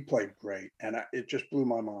 and he played great, and it just blew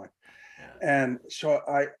my mind. Yeah. And so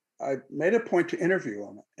I made a point to interview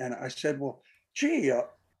him, and I said, well, gee,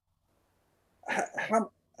 how'd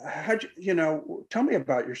tell me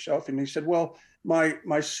about yourself. And he said, well,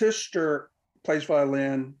 my sister plays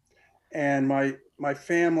violin, and my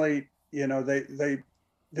family, they're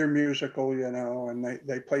musical, and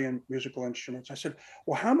they play in musical instruments. I said,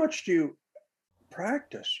 well, how much do you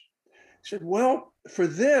practice? He said, well, for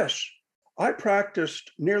this, I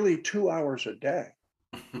practiced nearly 2 hours a day.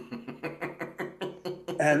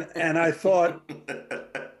 And I thought,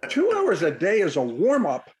 2 hours a day is a warm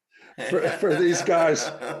up for these guys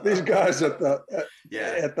at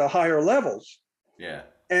the higher levels. Yeah.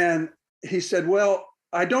 And he said, well,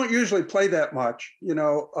 I don't usually play that much,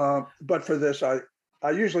 but for this, I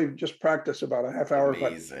usually just practice about a half hour.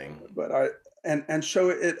 Amazing. And so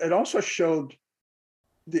it also showed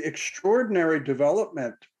the extraordinary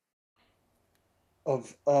development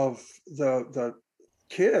of the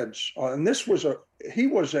kids. And he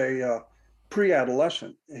was a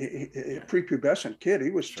pre-adolescent, prepubescent kid.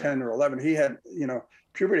 He was Sure. 10 or 11. He had,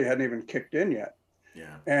 puberty hadn't even kicked in yet.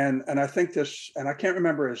 Yeah. And I think and I can't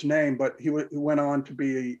remember his name, but he went on to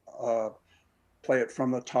play it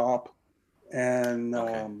From the Top, and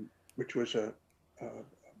Okay. which was a a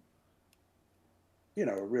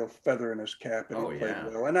real feather in his cap, and Oh he played yeah.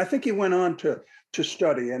 well. And I think he went on to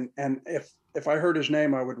study. And if I heard his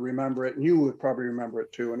name, I would remember it, and you would probably remember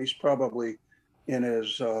it too. And he's probably in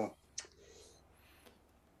his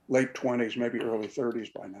late 20s, maybe early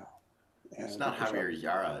 30s by now. It's And not because Javier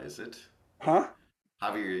Yara, is it? huh?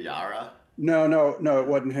 Javier Yara? No, no, no, it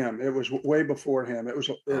wasn't him. It was way before him.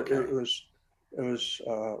 Okay. It was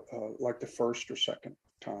like the first or second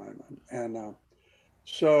time. And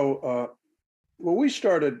well, we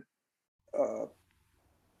started uh,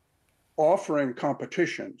 offering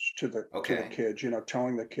competitions to the Okay. kids,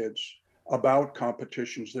 telling the kids about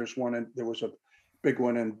competitions. There was a big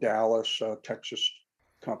one in Dallas, Texas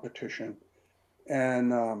competition.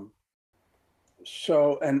 And and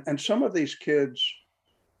some of these kids,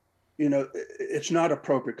 it's not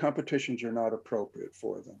appropriate. Competitions are not appropriate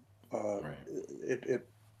for them. Right. It it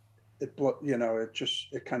it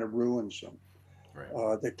kind of ruins them.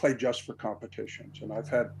 Right. They play just for competitions, and I've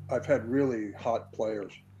had really hot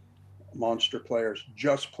players, monster players,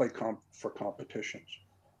 just play for competitions.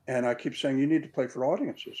 And I keep saying you need to play for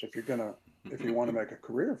audiences if you want to make a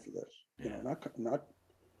career for this. Yeah.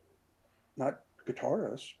 Not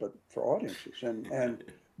guitarists, but for audiences.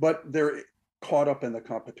 But they're caught up in the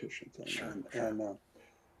competition thing. Sure.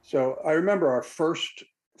 So I remember our first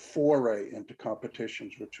foray into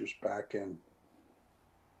competitions, which was back in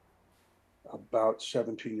about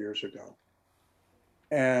 17 years ago.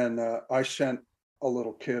 And I sent a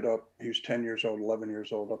little kid up, he was 10 years old, 11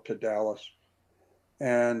 years old, up to Dallas.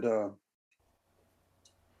 And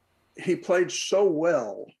he played so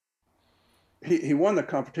well. He won the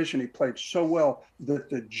competition. He played so well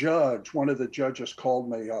that one of the judges called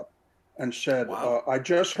me up and said, Wow. I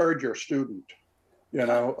just heard your student,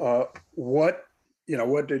 what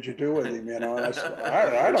did you do with him? And I said,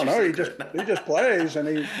 I don't know. He just plays, and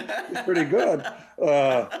he's pretty good.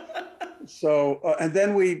 And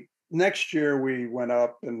then next year we went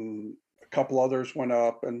up, and a couple others went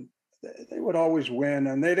up, and they would always win,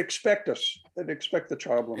 and they'd expect the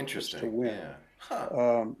Child to win. Yeah.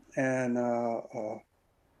 Huh.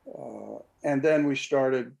 And then we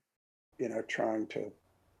started, trying to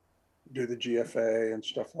do the GFA and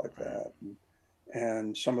stuff like that.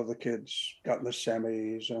 And some of the kids got in the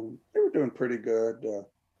semis, and they were doing pretty good.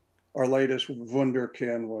 Our latest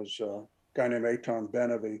wunderkind was a guy named Eitan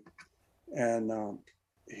Benevi, and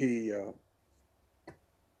he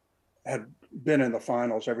had been in the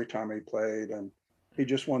finals every time he played, and he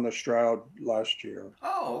just won the Stroud last year.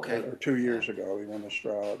 Oh, okay. Or 2 years ago, he won the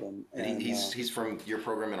Stroud, and he's from your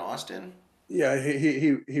program in Austin. Yeah,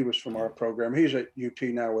 he was from our program. He's at UT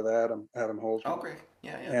now with Adam Holzman. Oh, great.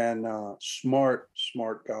 Yeah. And smart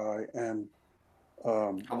guy. And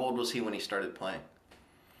how old was he when he started playing?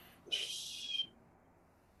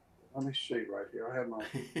 Let me see right here. I have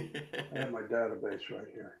my database right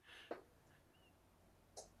here.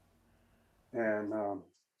 And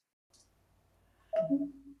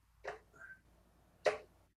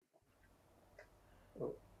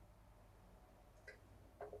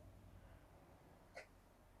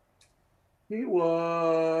he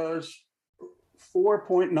was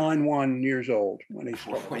 4.91 years old when he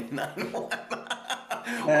started. 4.91.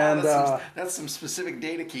 And that's some specific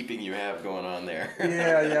data keeping you have going on there.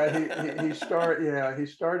 Yeah. He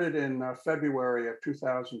started in February of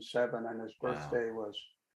 2007, and his birthday was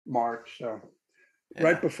March. So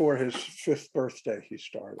right before his 5th birthday, he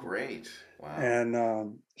started. Great. Wow.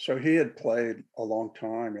 And so he had played a long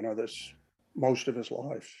time. Most of his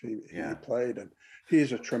life he played, and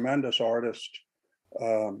he's a tremendous artist.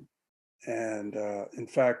 In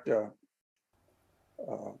fact,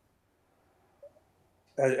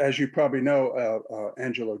 as you probably know,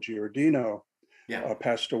 Angelo Giordino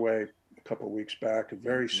passed away a couple of weeks back.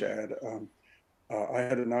 Very sad. I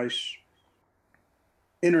had a nice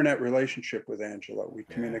internet relationship with Angelo. We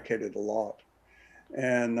communicated a lot,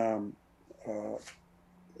 and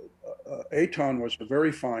Eitan was a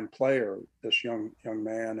very fine player. This young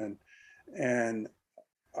man, and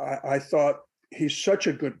I thought, he's such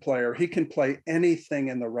a good player. He can play anything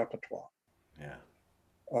in the repertoire.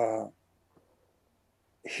 Yeah.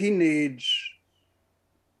 He needs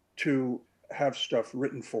to have stuff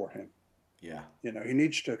written for him. Yeah. He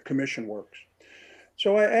needs to commission works.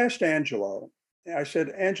 So I asked Angelo. I said,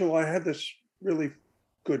 Angelo, I had this really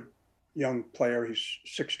good young player. He's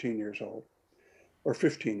 16 years old or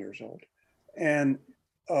 15 years old. And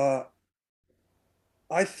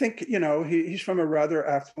I think, he's from a rather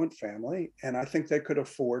affluent family, and I think they could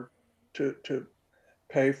afford to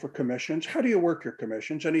pay for commissions. How do you work your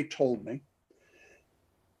commissions? And he told me.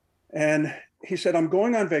 And he said, I'm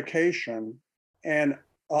going on vacation, and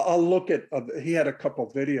I'll look at. He had a couple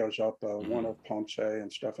of videos up, one of Ponce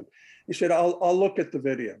and stuff, and he said, I'll look at the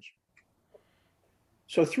videos.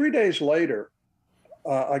 So 3 days later,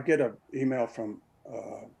 I get an email from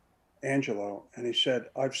Angelo, and he said,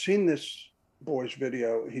 I've seen this boy's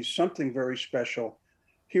video. He's something very special.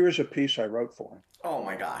 Here is a piece I wrote for him. Oh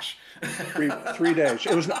my gosh. 3 days.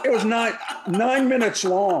 It was 9 minutes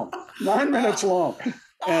long. 9 minutes long.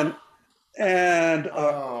 And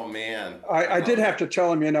oh man. I did have to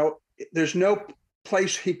tell him, there's no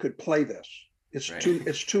place he could play this.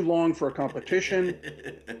 It's too long for a competition,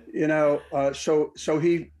 so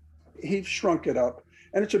he shrunk it up,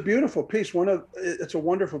 and it's a beautiful piece. It's a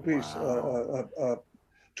wonderful piece. Wow.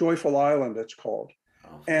 Joyful Island, it's called.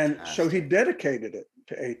 Oh, and so he dedicated it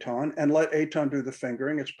to Eitan and let Eitan do the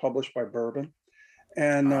fingering. It's published by Bourbon,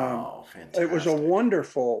 and it was a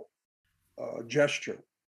wonderful gesture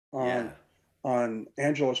on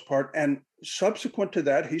Angelo's part. And subsequent to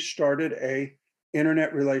that, he started a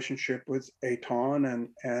internet relationship with Eitan,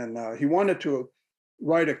 and he wanted to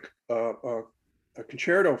write a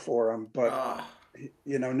concerto for him, but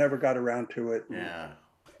never got around to it. Yeah.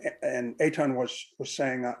 And Eitan was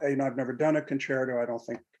saying, I've never done a concerto. I don't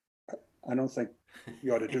think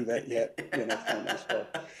you ought to do that yet.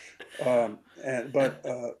 But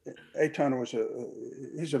Eitan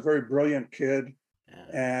he's a very brilliant kid,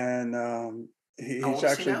 and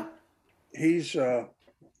he's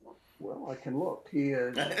well, I can look. He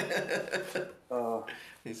is.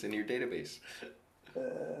 He's in your database.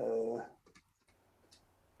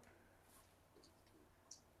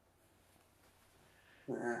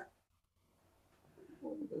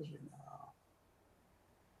 What is he now?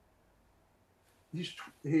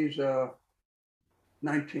 He's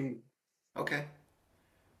 19. Okay.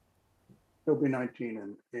 He'll be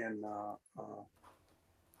 19 in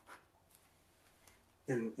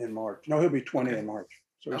March. No, he'll be 20 in March.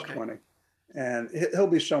 So he's 20, and he'll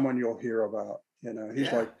be someone you'll hear about.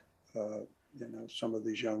 He's like some of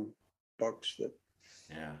these young bucks that.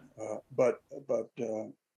 Yeah. But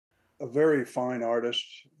a very fine artist,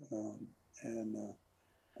 and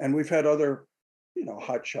we've had other,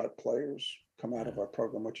 hotshot players come out of our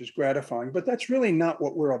program, which is gratifying. But that's really not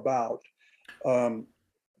what we're about.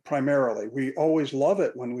 Primarily, we always love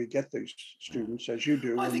it when we get these students, as you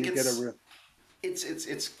do. Well, I think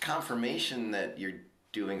it's confirmation that you're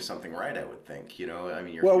doing something right, I would think.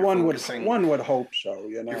 One would hope so.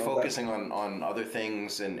 You're focusing on other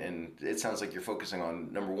things, and it sounds like you're focusing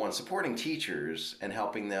on, number one, supporting teachers and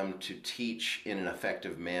helping them to teach in an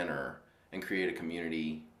effective manner and create a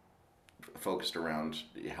community focused around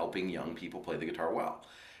helping young people play the guitar well.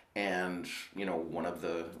 And one of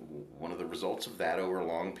the results of that over a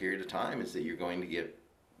long period of time is that you're going to get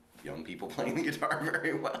young people playing the guitar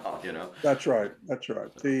very well. That's right.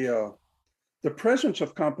 The presence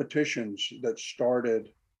of competitions that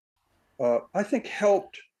started, I think,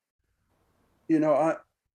 helped. There's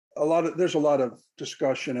a lot of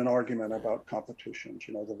discussion and argument about competitions.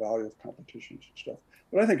 The value of competitions and stuff.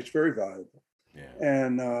 But I think it's very valuable. Yeah.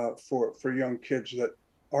 And for young kids that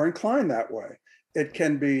are inclined that way, it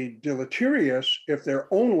can be deleterious if they're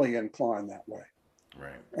only inclined that way.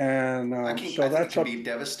 Right. And I think it can be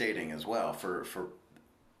devastating as well for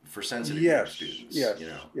sensitive students. Yes.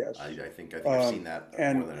 Yes. I think I've seen that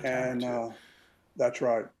more than a time or two. That's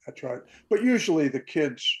right. But usually the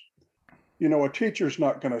kids, a teacher's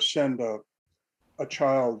not going to send a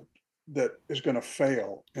child that is going to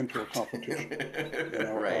fail into a competition.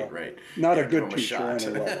 Right. Not a good teacher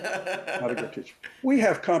anyway. Not a good teacher. We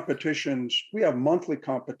have competitions. We have monthly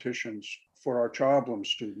competitions for our Childbloom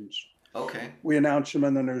students. Okay. We announce them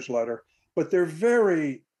in the newsletter, but they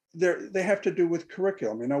have to do with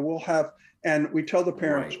curriculum. We'll have, and we tell the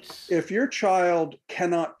parents, if your child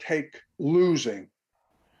cannot take losing,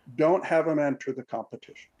 don't have them enter the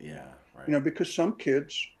competition. Yeah, right. Because some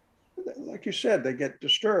kids, like you said, they get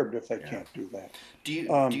disturbed if they can't do that. Do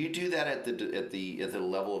you do that at the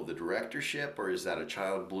level of the directorship, or is that a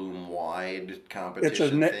Childbloom wide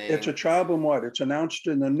competition thing? It's a Childbloom wide. It's announced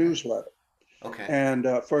in the newsletter. Okay. And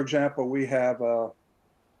for example, we have a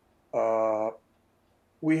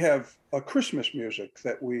Christmas music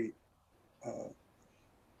that we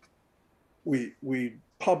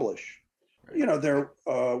publish. Right. They're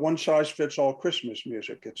one size fits all Christmas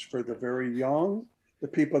music. It's for the very young, the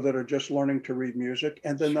people that are just learning to read music,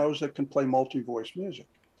 and then those that can play multi-voice music.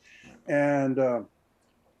 And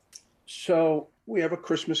so we have a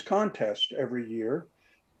Christmas contest every year.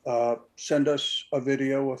 Send us a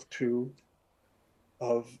video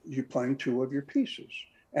of you playing two of your pieces.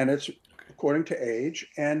 And it's according to age,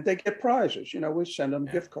 and they get prizes. We send them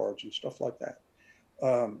gift cards and stuff like that.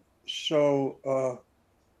 So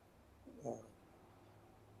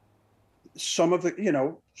some of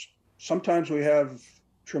the, sometimes we have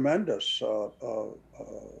tremendous,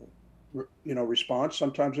 response.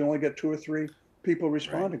 Sometimes we only get 2 or 3 people Right.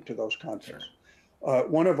 responding to those Sure. contests.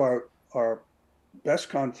 One of our best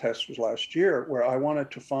contests was last year, where I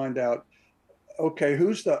wanted to find out, okay,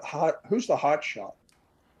 who's the hot shot?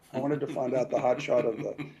 I wanted to find out the hot shot of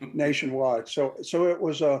the nationwide. So it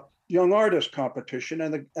was a young artist competition,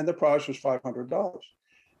 and the prize was $500.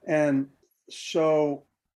 And so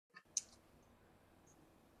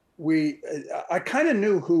I kind of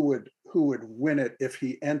knew who would win it if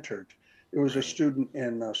he entered. It was a Right. student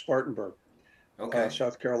in Spartanburg, Okay.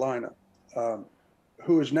 South Carolina, um,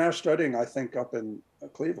 who is now studying, I think, up in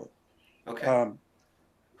Cleveland. Okay. Um,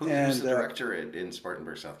 Who's and the director in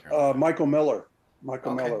Spartanburg, South Carolina? Michael Miller.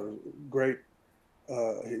 Michael Okay. Miller, great.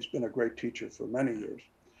 He's been a great teacher for many years.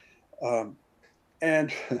 Um,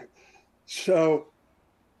 and so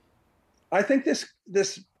I think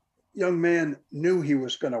this young man knew he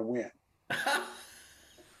was going to win,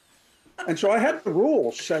 and so I had the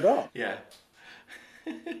rules set up, Yeah.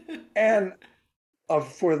 and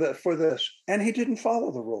for this, and he didn't follow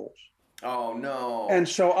the rules, Oh and no.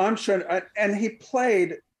 so I'm saying, and he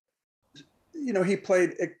played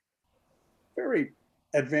very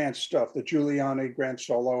advanced stuff, the Giuliani Grand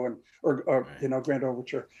Solo and or Right. Grand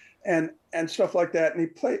Overture, and stuff like that. And he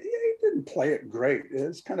didn't play it great.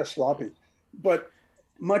 It's kind of sloppy, but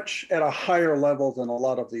much at a higher level than a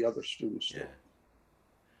lot of the other students Yeah. did.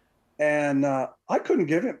 And I couldn't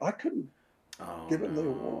Oh give him the no.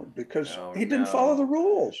 award because Oh he didn't follow the no.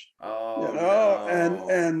 rules. Oh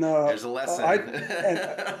And no. There's a I lesson.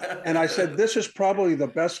 and and I said this is probably the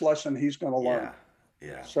best lesson he's going to learn. Yeah.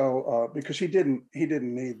 Yeah. So because he didn't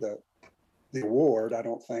need the award, I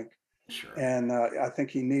don't think, Sure. and I think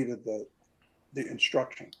he needed the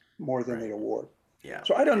instruction more than Right. the award. Yeah.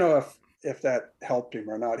 So I don't Yeah. know if that helped him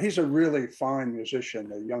or not. He's a really fine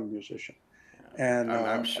musician, a young musician, and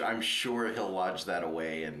I'm sure he'll lodge that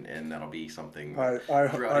away, and that'll be something that I I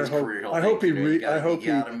throughout I his hope career he'll I hope think, he I you hope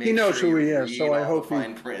gotta he make knows sure who you he is. So read I all the hope he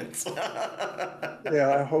fine prints.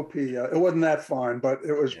 yeah I hope he it wasn't that fine, but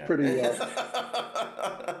it was Yeah. pretty yeah.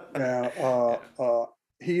 Yeah.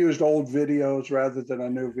 He used old videos rather than a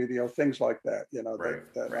new video, things like that.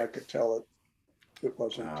 Right. That I Right. could tell it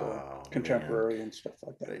wasn't Oh man. contemporary and stuff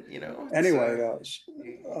like that. But it's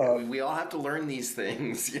Anyway, we all have to learn these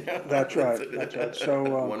things, that's right. That's right. So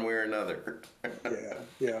one way or another. yeah,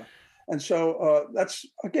 yeah. And so that's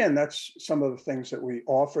some of the things that we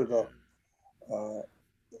offer uh,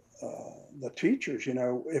 the teachers.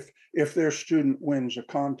 If their student wins a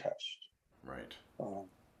contest, Right. uh,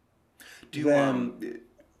 Do then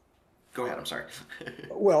go ahead. I'm sorry.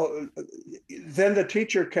 well, then the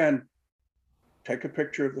teacher can take a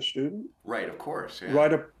picture of the student, Right. Of course. Yeah.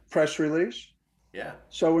 write a press release. Yeah.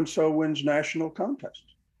 So and so wins national contest.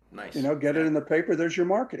 Nice. Get it Yeah. in the paper. There's your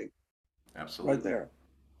marketing right Absolutely. there.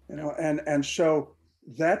 Yeah. And so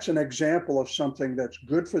that's an example of something that's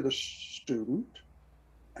good for the student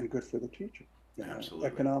and good for the teacher, Absolutely.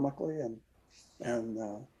 economically Yeah. and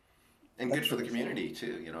And that good for sort the of thing. community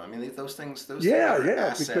too. I mean, those things Yeah, are yeah,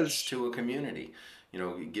 assets because to a community.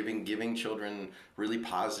 Giving children really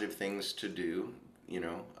positive things to do. Getting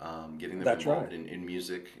them that's right. involved in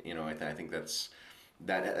music. I think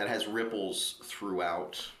that has ripples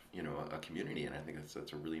throughout. A community, and I think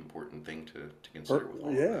that's a really important thing to consider with all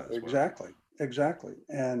of Yeah, that as well. exactly.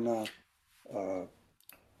 And uh,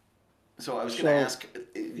 So I was going to so ask,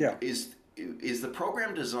 yeah, is the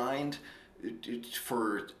program designed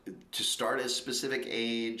for to start at a specific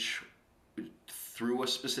age, through a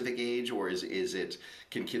specific age, or is it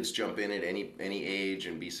can kids jump in at any age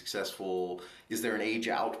and be successful? Is there an age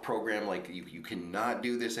out program, like you cannot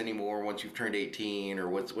do this anymore once you've turned 18, or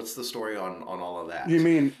what's the story on all of you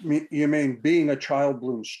that? mean being a Child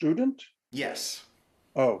Bloom student? Yes,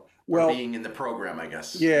 Oh, or well, being in the program, I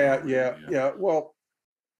guess. yeah, Yeah. yeah. Well,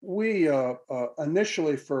 we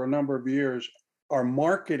initially for a number of years, our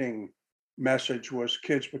marketing message was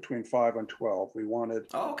kids between 5 and 12. We wanted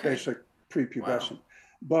Oh, okay. basic Wow. prepubescent,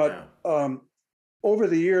 but Yeah. over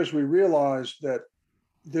the years we realized that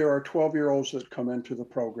there are 12-year-olds that come into the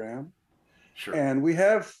program, Sure. and we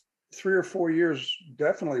have 3 or 4 years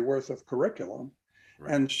definitely worth of curriculum,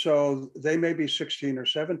 Right. and so they may be 16 or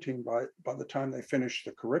 17 by the time they finish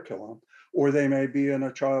the curriculum, or they may be in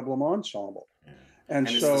a Child Bloom ensemble. Yeah. And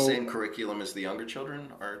And it's the same so curriculum as the younger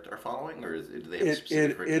children are following, or do they have a it specific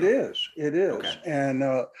it it curriculum? is it is, Okay. and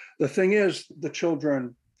the thing is, the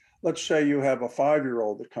children. Let's say you have a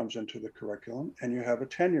 5-year-old that comes into the curriculum, and you have a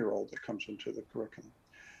 10-year-old that comes into the curriculum.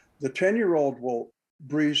 The 10-year-old will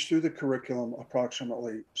breeze through the curriculum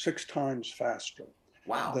approximately 6 times faster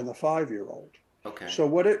Wow. than the 5-year-old. Okay. So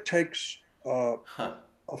what it takes a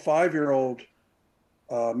 5-year-old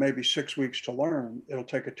maybe 6 weeks to learn, it'll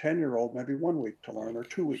take a 10-year-old maybe 1 week to learn or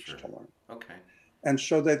 2 weeks Sure. to learn. Okay. And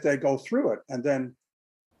so that they go through it and then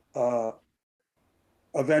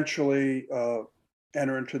eventually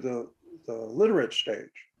enter into the literate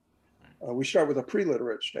stage. We start with a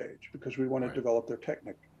pre-literate stage because we want to develop their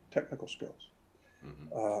technical skills.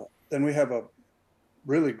 Then we have a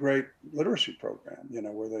really great literacy program,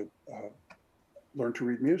 where they learn to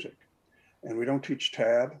read music. And we don't teach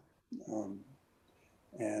tab.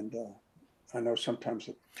 And I know sometimes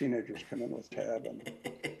the teenagers come in with tab and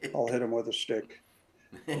I'll hit them with a stick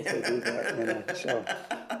if they do that, So,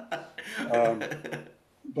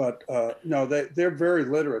 but no, they're very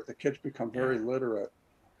literate. The kids become very literate.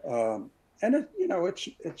 And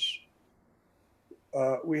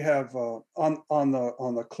we have on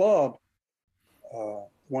the club.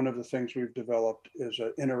 One of the things we've developed is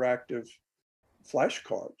interactive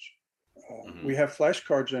flashcards. We have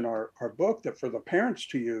flashcards in our book that for the parents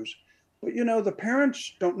to use, but the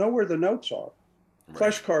parents don't know where the notes are. Right.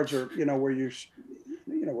 Flashcards are where you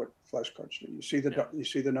know what flashcards do. You see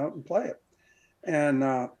the note and play it. And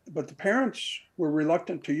but the parents were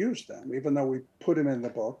reluctant to use them, even though we put them in the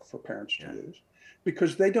book for parents to use,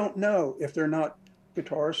 because they don't know if they're not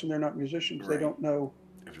guitarists and they're not musicians. Right. They don't know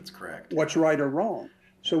if it's correct, what's right or wrong.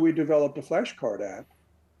 So we developed a flashcard app,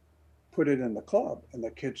 put it in the club, and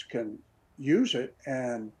the kids can use it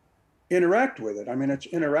and interact with it. I mean, it's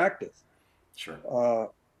interactive. Sure.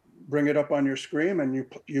 Bring it up on your screen and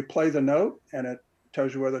you play the note and it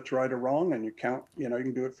tells you whether it's right or wrong, and you count. You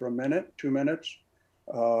can do it for a minute, 2 minutes,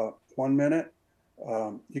 1 minute.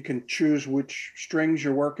 You can choose which strings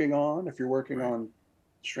you're working on. If you're working on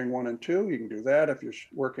string 1 and 2, you can do that. If you're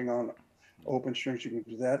working on open strings, you can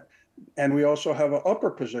do that. And we also have an upper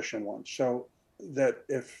position one, so that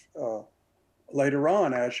if later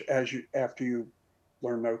on, after you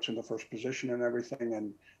learn notes in the first position and everything,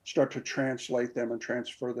 and start to translate them and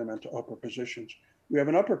transfer them into upper positions, we have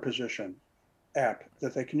an upper position app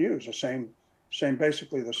that they can use.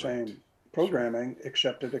 Basically the same programming,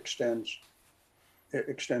 except it extends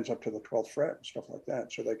up to the 12th fret and stuff like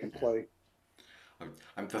that, so they can play.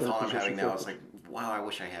 The thought I'm having now is like, wow, I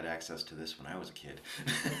wish I had access to this when I was a kid.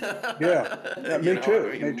 Me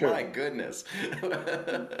too. Me too. My goodness.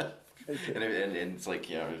 And it's like,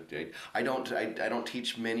 I don't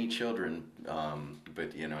teach many children,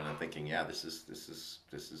 but and I'm thinking, this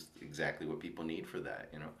is exactly what people need for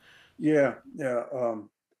that, Yeah.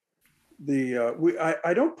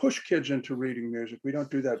 I don't push kids into reading music. We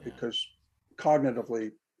don't do that because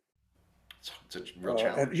cognitively, it's a real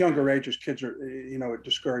challenge. At younger ages, kids are, it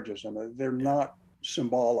discourages them. They're not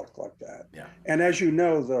symbolic like that. Yeah. And as you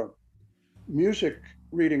know, the music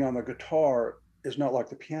reading on the guitar is not like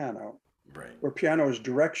the piano. Right. Where piano is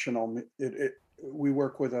directional. We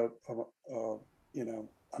work with a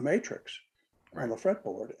matrix on the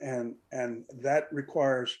fretboard, and that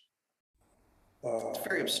requires. It's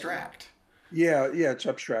very abstract. Yeah, it's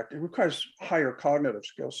abstract. It requires higher cognitive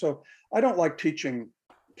skills. So I don't like teaching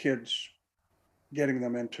kids, getting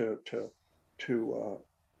them into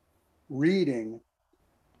reading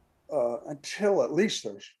until at least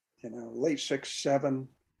there's late 6, 7.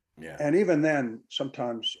 Yeah. And even then,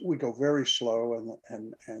 sometimes we go very slow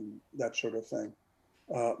and that sort of thing.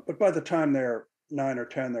 But by the time they're 9 or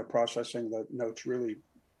 10, they're processing the notes really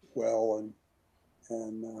well,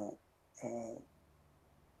 and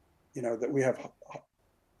that we have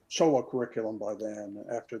solo curriculum by then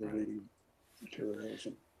after the reading materials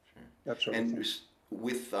and that sort of thing.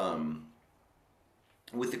 And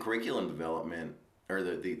with the curriculum development or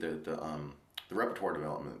the repertoire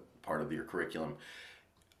development part of your curriculum,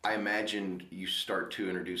 I imagine you start to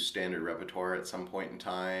introduce standard repertoire at some point in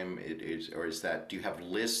time. Do you have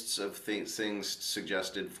lists of things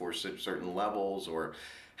suggested for certain levels, or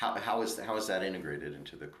how is that integrated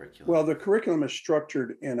into the curriculum? Well, the curriculum is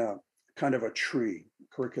structured in a kind of a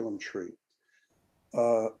curriculum tree.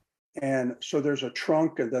 And so there's a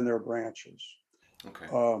trunk and then there are branches. Okay.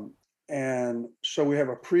 And so we have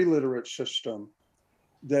a pre-literate system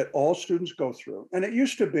that all students go through. And it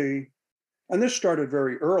used to be, and this started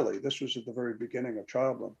very early. This was at the very beginning of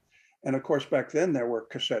Childland. And of course, back then there were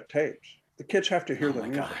cassette tapes. The kids have to hear the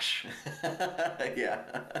music. Oh my gosh.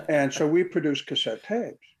 Yeah. And so we produced cassette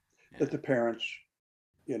tapes that the parents,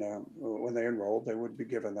 when they enrolled, they would be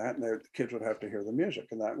given that, and the kids would have to hear the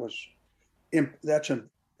music. And that's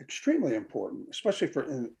extremely important, especially for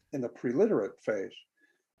in the pre-literate phase.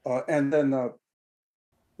 And then the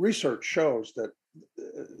research shows that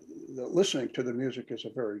listening to the music is a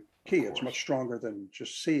very key. It's much stronger than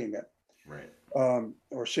just seeing it. Right.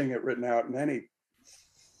 Or seeing it written out in any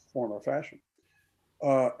form or fashion.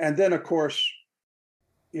 And then, of course,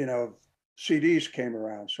 CDs came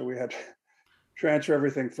around. So we had to transfer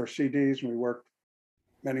everything for CDs. And we worked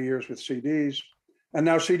many years with CDs. And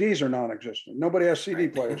now CDs are non-existent. Nobody has CD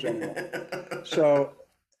players anymore. So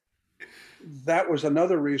that was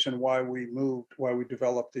another reason why we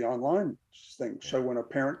developed the online thing. So when a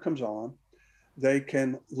parent comes on, they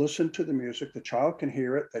can listen to the music, the child can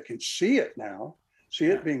hear it, they can see it now,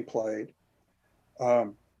 it being played.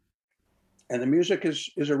 And the music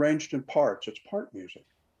is arranged in parts. It's part music.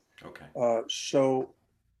 Okay. So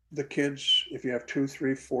the kids, if you have 2,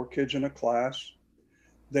 3, 4 kids in a class,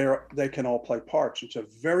 they can all play parts. It's a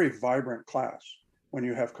very vibrant class when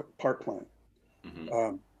you have part playing.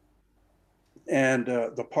 Mm-hmm. And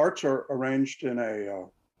the parts are arranged in a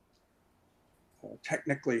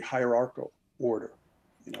technically hierarchical order.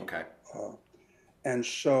 Okay. And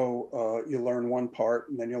so you learn one part,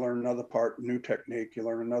 and then you learn another part, new technique. You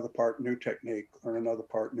learn another part, new technique. Learn another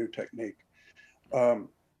part, new technique. So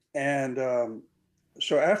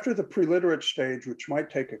after the pre-literate stage, which might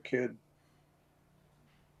take a kid,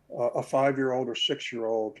 a 5-year-old or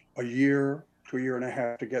 6-year-old, a year to a year and a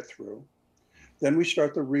half to get through, then we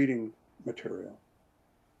start the reading material.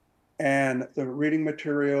 And the reading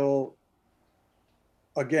material,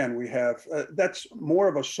 again, we have, that's more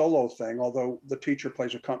of a solo thing, although the teacher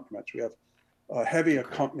plays accompaniments. We have a heavy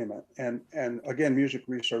accompaniment. And again, music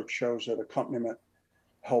research shows that accompaniment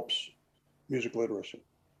helps music literacy.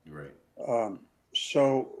 Right.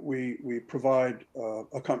 So we provide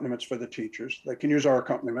accompaniments for the teachers. They can use our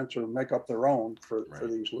accompaniments or make up their own for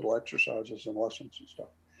these little exercises and lessons and stuff.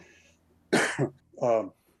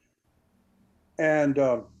 And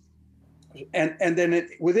then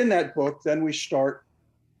within that book, then we start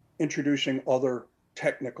introducing other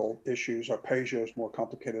technical issues, arpeggios, more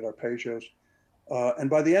complicated arpeggios. And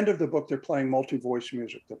by the end of the book, they're playing multi-voice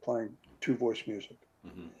music. They're playing 2-voice music.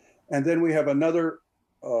 Mm-hmm. And then we have another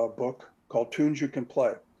book called Tunes You Can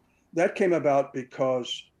Play. That came about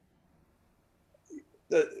because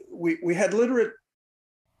we had literate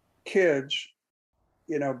kids,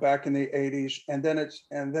 back in the 80s, and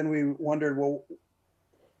then we wondered, well,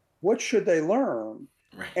 what should they learn?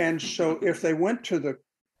 Right. And so if they went to the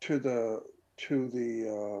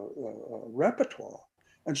repertoire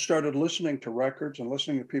and started listening to records and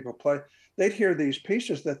listening to people play, they'd hear these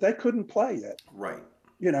pieces that they couldn't play yet. Right.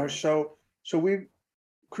 Right. So we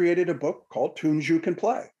created a book called Tunes You Can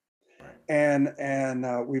Play. Right.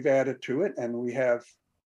 And we've added to it, and we have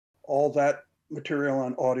all that material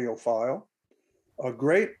on audio file. A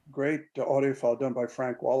great audio file done by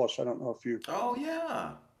Frank Wallace. I don't know if you. Oh,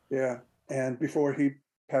 yeah. Yeah. And before he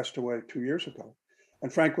passed away 2 years ago.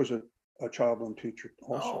 And Frank was a childroom teacher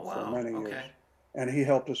also for many years. And he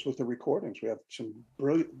helped us with the recordings. We have some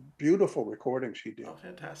brilliant, beautiful recordings he did. Oh,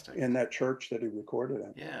 fantastic. In that church that he recorded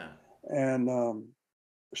in. Yeah. And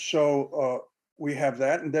so we have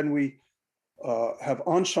that. And then we have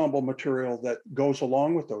ensemble material that goes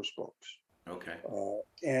along with those books. Okay.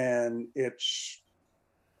 And it's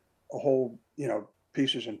a whole,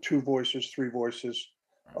 pieces in 2 voices, 3 voices,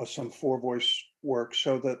 some 4-voice work,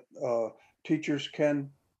 so that teachers can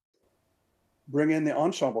bring in the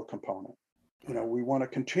ensemble component. We want to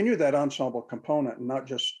continue that ensemble component and not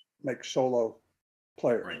just make solo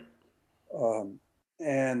players. Right.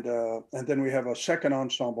 And then we have a second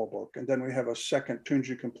ensemble book, and then we have a second Tunes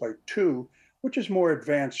You Can Play 2, which is more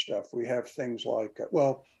advanced stuff. We have things like,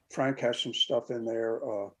 Frank has some stuff in there.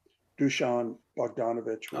 Dusan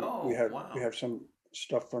Bogdanovich. We have some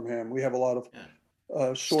stuff from him. We have a lot of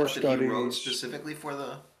source stuff that studies. He wrote specifically for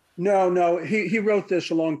the. No. He wrote this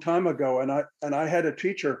a long time ago, and I had a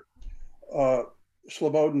teacher,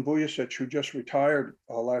 Slobodan Vujicic, who just retired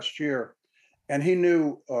last year, and he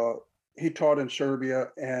knew. He taught in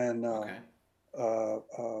Serbia and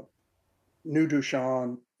knew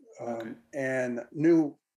Dusan and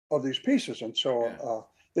knew of these pieces, and so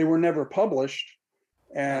they were never published.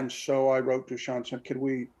 And so I wrote Dusan and said, "Can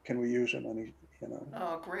we use them?" And he,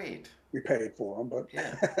 oh, great. We paid for them, but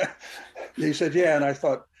he said, "Yeah." And I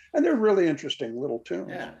thought, and they're really interesting little tunes.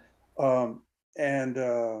 Yeah.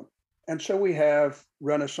 And so we have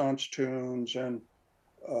Renaissance tunes and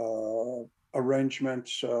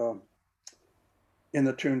arrangements. In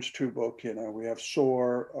the Tunes 2 book, we have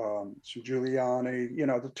Soar, some Giuliani,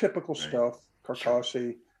 the typical stuff,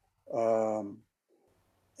 Carcassi,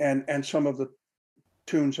 and some of the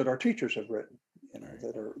tunes that our teachers have written,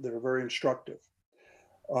 that are very instructive.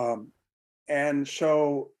 And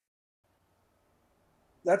so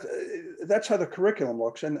that's how the curriculum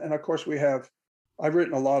looks. And of course I've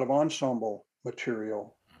written a lot of ensemble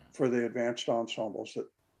material for the advanced ensembles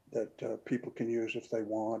that people can use if they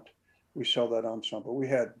want. We sell that ensemble. We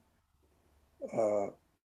had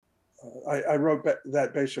I wrote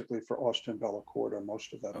that basically for Austin Bellacorta,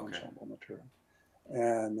 most of that ensemble material,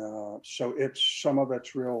 and so some of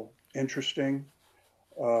it's real interesting.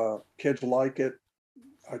 Kids like it.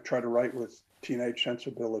 I try to write with teenage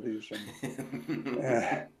sensibilities,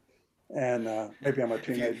 and maybe I'm a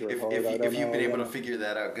teenager at heart. I don't know. If you've been able to figure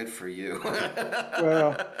that out, good for you.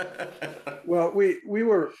 well, we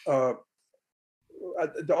were.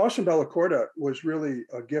 The Austin Bellacorta was really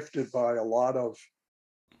gifted by a lot of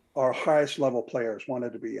our highest level players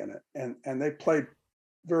wanted to be in it, and they played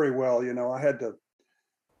very well. I had to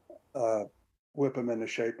whip them into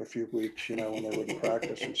shape a few weeks, when they would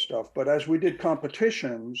practice and stuff. But as we did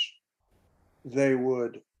competitions, they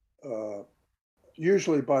would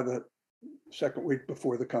usually by the second week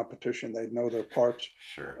before the competition, they'd know their parts.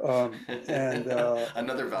 Sure. And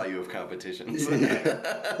another value of competitions.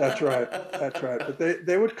 That's right. But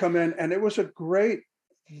they would come in, and it was a great,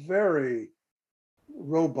 very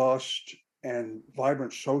robust and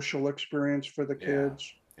vibrant social experience for the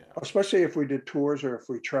kids, especially if we did tours or if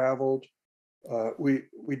we traveled. We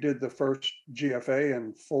did the first GFA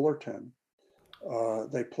in Fullerton.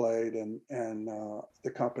 They played and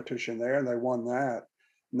the competition there, and they won that.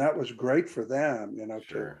 And that was great for them,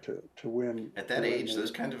 to win. At that age,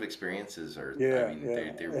 those kind of experiences are,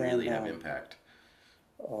 they really have impact.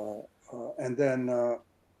 And then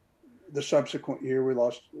the subsequent year we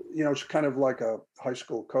lost, it's kind of like a high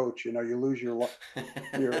school coach, you lose your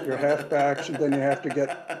halfbacks, and then you have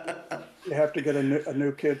to get a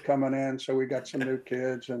new kid coming in. So we got some new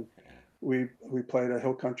kids, and we played a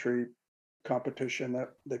hill country competition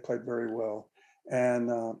that they played very well. And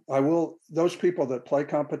those people that play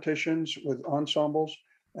competitions with ensembles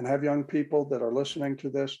and have young people that are listening to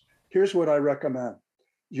this, here's what I recommend.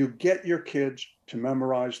 You get your kids to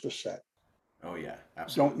memorize the set. Oh yeah,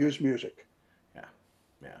 absolutely. Don't use music. Yeah.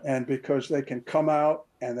 And because they can come out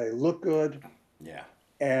and they look good. Yeah.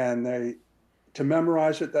 And to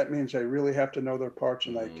memorize it, that means they really have to know their parts,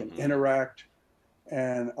 and they can interact.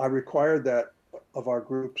 And I required that of our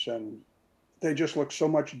groups, and they just look so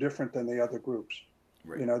much different than the other groups.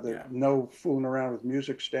 Right. There's no fooling around with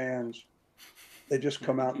music stands. They just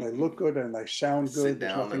come out and they look good and they sound good.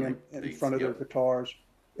 There's nothing in front of their guitars.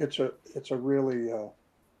 It's a really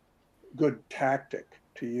good tactic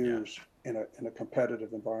to use in a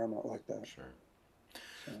competitive environment like that. Sure.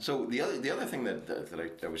 So the other thing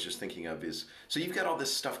that I was just thinking of is, so you've got all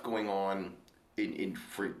this stuff going on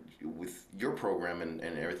with your program and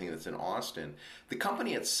everything that's in Austin. The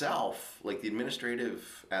company itself, like the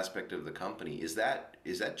administrative aspect of the company, is that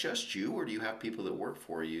just you, or do you have people that work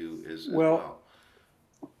for you as well?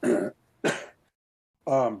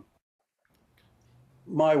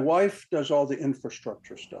 My wife does all the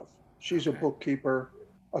infrastructure stuff. She's a bookkeeper,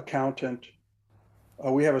 accountant.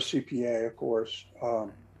 We have a CPA, of course.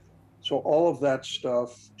 So all of that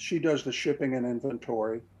stuff, she does the shipping and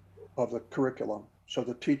inventory of the curriculum. So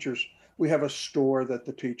the teachers, we have a store that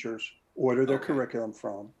the teachers order their curriculum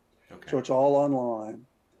from. So it's all online.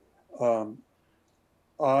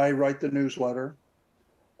 I write the newsletter.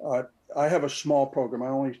 I have a small program. I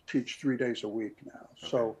only teach 3 days a week now.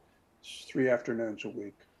 So it's 3 afternoons a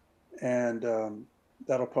week. And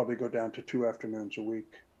that'll probably go down to 2 afternoons a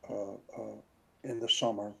week in the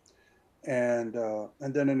summer. And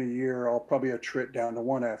then in a year, I'll probably attrit down to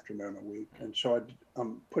 1 afternoon a week. And so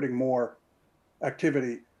I'm putting more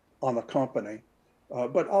activity on the company.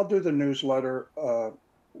 But I'll do the newsletter.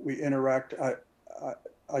 We interact.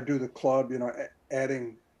 I do the club,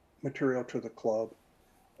 adding material to the club,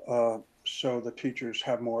 so the teachers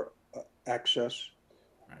have more access.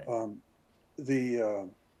 Right.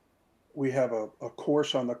 We have a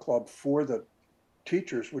course on the club for the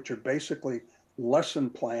teachers, which are basically lesson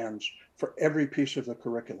plans for every piece of the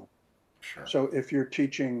curriculum. Sure. So if you're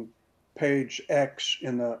teaching page X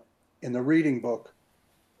in the reading book,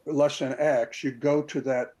 lesson X, you go to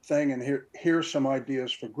that thing, and here's some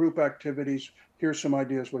ideas for group activities. Here's some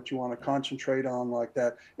ideas what you want to concentrate on, like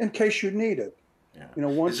that, in case you need it. Yeah.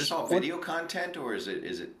 Is this all video content, or is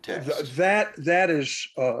it text? That is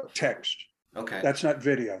text. Okay. That's not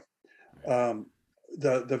video.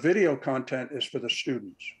 The video content is for the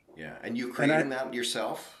students. Yeah, and you creating that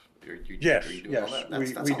yourself? Yes.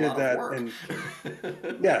 That's we did that. And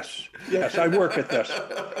yes, I work at this.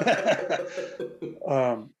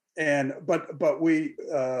 But we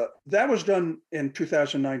that was done in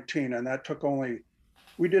 2019, and that took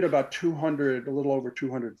we did about a little over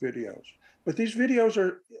 200 videos. But these videos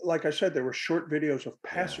are, like I said, they were short videos of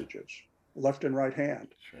passages. left and right hand.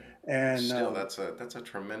 Sure. And Still, that's a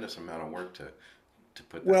tremendous amount of work to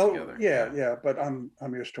put that well, together. yeah, but I'm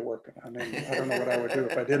used to working. I mean, I don't know what I would do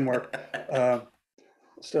if I didn't work. Uh,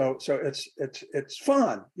 so it's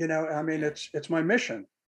fun, you know. I mean, Yeah. it's my mission.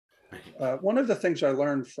 One of the things I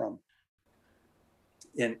learned from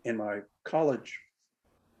in my college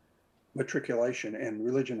matriculation in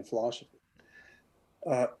religion and philosophy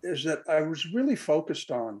is that I was really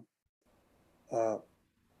focused on uh,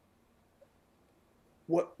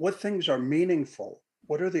 what things are meaningful,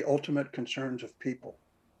 what are the ultimate concerns of people,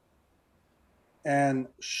 and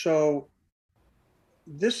so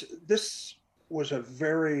this was a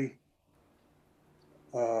very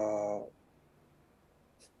uh,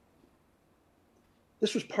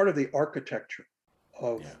 this was part of the architecture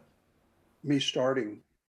of Yeah. me starting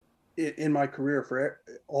in my career for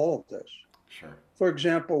all of this. Sure. For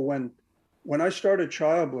example, when I started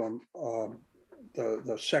Child Bloom,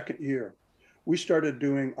 the second year, we started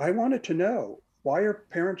doing. I wanted to know, why are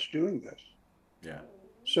parents doing this. Yeah.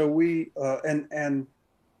 So we and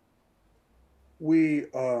we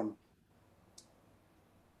uh,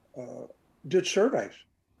 did surveys.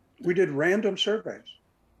 We did random surveys.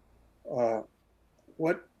 Uh,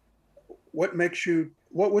 what what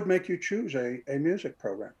would make you choose a music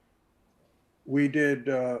program? We did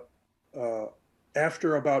uh,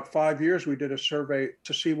 after about 5 years, we did a survey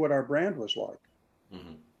to see what our brand was like,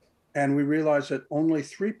 Hmm. and we realized that only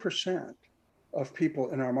 3% of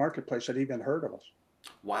people in our marketplace had even heard of us,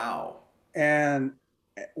 Wow. and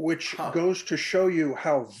which Huh. goes to show you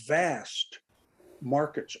how vast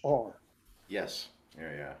markets are. Yes.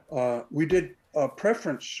 Yeah. We did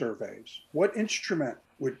preference surveys. What instrument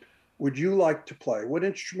would you like to play? What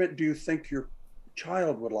instrument do you think your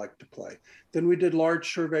child would like to play? Then we did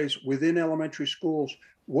large surveys within elementary schools.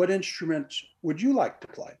 What instruments would you like to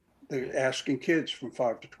play? They're Yeah. asking kids from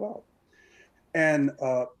 5 to 12. And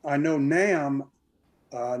I know NAM,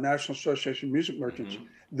 National Association of Music Merchants, Hmm.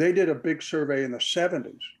 they did a big survey in the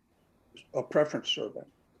 70s, a preference survey.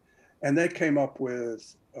 And they came up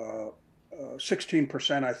with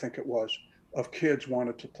 16%, I think it was, of kids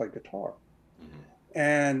wanted to play guitar. Hmm.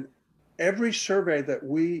 And every survey that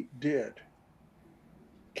we did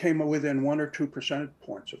came within 1 or 2 percentage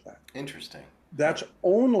points of that. Interesting. That's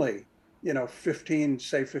only,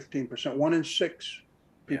 15%. 1 in 6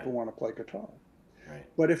 Yeah. people want to play guitar. Right.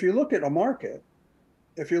 But if you look at a market,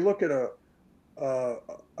 if you look at a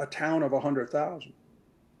town of 100,000,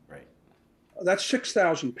 Right. that's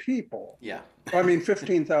 6,000 people. Yeah. I mean,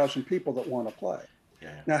 15,000 people that want to play.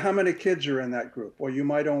 Yeah. Now, how many kids are in that group? Well, you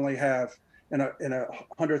might only have in a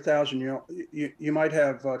 100,000. You might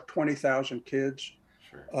have 20,000 kids,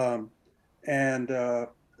 Sure. and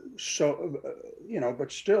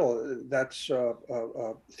but still, that's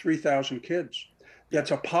 3,000 kids.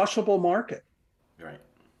 That's a possible market. Right.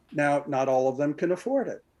 Now, not all of them can afford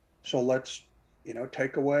it, so let's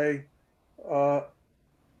take away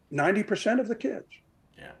 90% of the kids.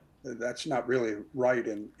 Yeah. That's not really right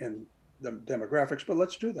in the demographics, but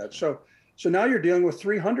let's do that. So now you're dealing with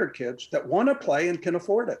 300 kids that want to play and can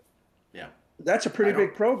afford it. Yeah. That's a pretty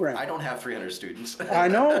big program. I don't have 300 students. I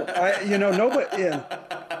know. Nobody.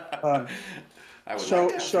 I would like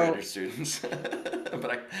to have 300 students,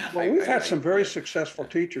 but we've had some very successful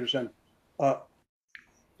teachers and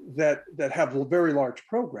that have very large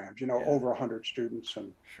programs. Over 100 students,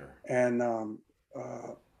 and sure. And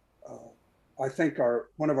I think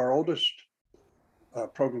one of our oldest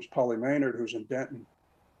programs, Polly Maynard, who's in Denton,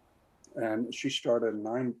 and she started in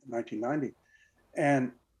 1990,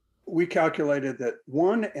 and we calculated that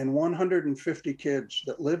 1 in 150 kids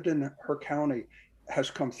that lived in her county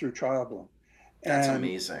has come through Child Bloom. That's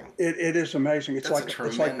amazing. It is amazing. It's like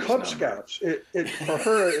Cub Scouts. For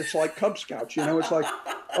her, it's like Cub Scouts. It's like,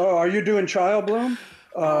 oh, are you doing Child Bloom?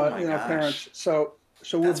 Gosh. Parents. So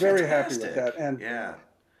we're very happy with that.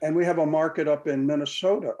 And we have a market up in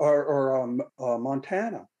Minnesota or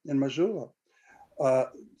Montana in Missoula.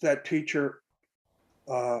 That teacher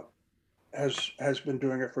has been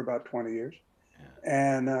doing it for about 20 years,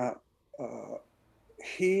 and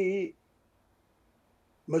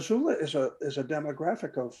Missoula is a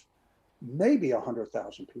demographic of maybe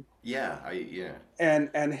 100,000 people. Yeah.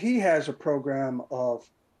 And he has a program of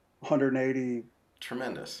 180.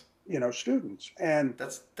 Tremendous. Students, and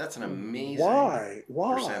that's an amazing why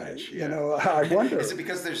percentage. Yeah. I wonder. Is it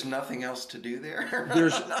because there's nothing else to do there?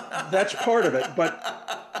 That's part of it, but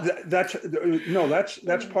that's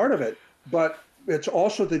part of it. But it's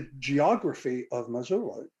also the geography of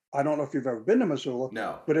Missoula. I don't know if you've ever been to Missoula.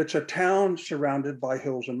 No. But it's a town surrounded by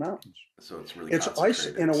hills and mountains. So it's really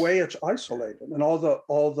in a way it's isolated, and all the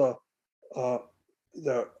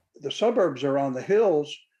the suburbs are on the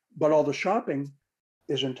hills, but all the shopping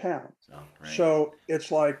is in town. Oh, right. So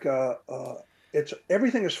it's like it's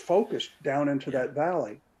everything is focused down into Yeah. that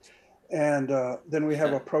valley. And then we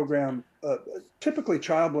have a program. Typically,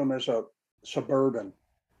 Child Bloom is a suburban,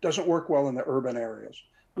 doesn't work well in the urban areas.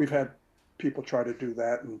 We've Okay. had people try to do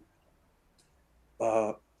that, and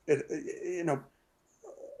uh, you know,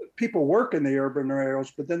 people work in the urban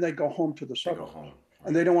areas, but then they go home to the They go suburbs, home. and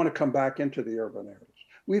Right. they don't want to come back into the urban areas.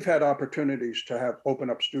 We've had opportunities to have open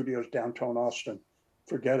up studios downtown Austin.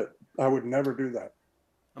 Forget it. I would never do that.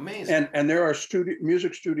 Amazing. And there are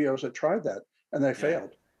music studios that tried that and they Yeah.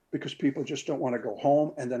 failed because people just don't want to go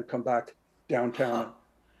home and then come back downtown Huh.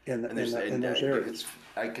 And in those areas. it's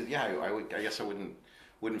I could yeah I would I guess I wouldn't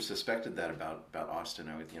have suspected that about Austin.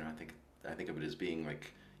 I would I think of it as being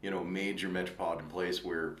like major metropolitan place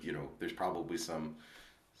where there's probably some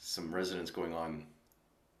residents going on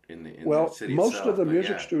in the Well, city most of itself. the But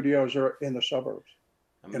music yeah, studios are in the suburbs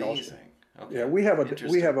in Austin. amazing. Yeah, Okay, we have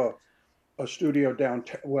interesting. a studio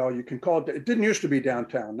downtown. Well, you can call it didn't used to be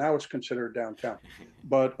downtown. Now it's considered downtown.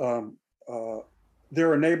 But uh,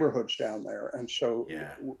 there are neighborhoods down there, and so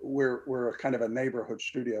Yeah, we're a kind of a neighborhood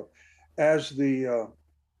studio. As the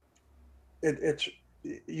it's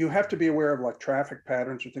you have to be aware of like traffic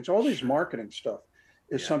patterns and things. All these sure. marketing stuff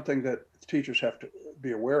is Yeah, something that teachers have to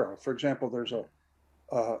be aware of. For example,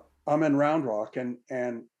 uh, I'm in Round Rock,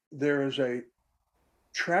 and there is a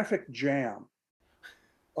traffic jam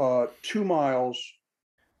 2 miles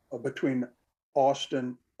between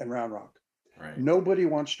Austin and Round Rock. right. Nobody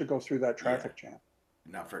wants to go through that Yeah, traffic jam.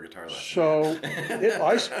 not for a guitar lesson. So it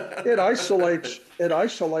it Yeah.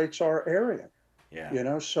 isolates our area,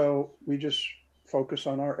 Yeah, so we just focus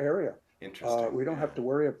on our area. interesting. We don't Yeah, have to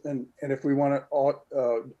worry. And if we want to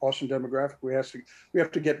Austin demographic, we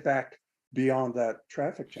have to get back beyond that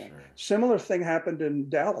traffic jam. sure. Similar thing happened in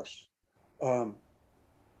Dallas, um,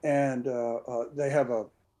 and they have a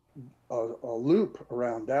loop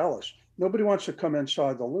around Dallas. Nobody wants to come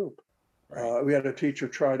inside the loop. Right. We had a teacher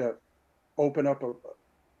try to open up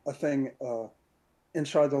a thing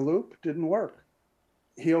inside the loop. Didn't work.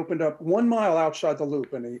 He opened up 1 mile outside the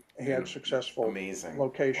loop, and he had successful Amazing.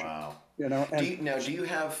 location. Wow. And Do you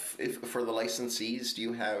have, if for the licensees, do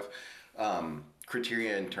you have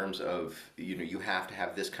criteria in terms of you have to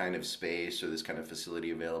have this kind of space or this kind of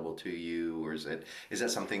facility available to you, or is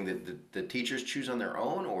that something that the teachers choose on their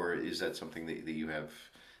own, or is that something that you have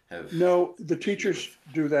no, the issues with? teachers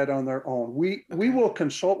do that on their own. We Okay. will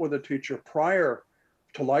consult with the teacher prior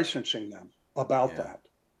to licensing them about Yeah. that,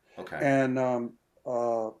 Okay. and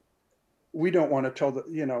we don't want to tell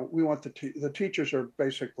we want the teachers are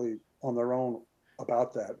basically on their own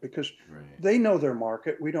about that because Right. they know their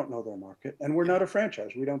market. We don't know their market, and we're not Yeah. a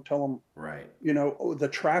franchise. We don't tell them. Right. The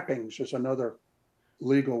trappings is another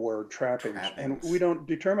legal word, trappings, and we Trappings. don't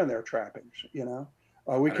determine their trappings. We I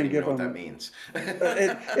don't can even give know what that them. means.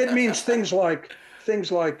 It means things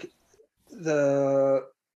like the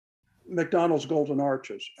McDonald's Golden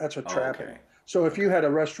Arches. That's a Oh, trapping. okay. So if you Okay. had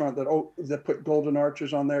a restaurant that put Golden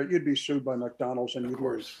Arches on there, you'd be sued by McDonald's and Of you'd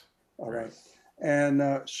lose. course. All Right. right.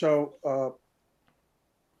 And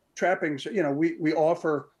trappings, we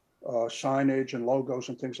offer signage and logos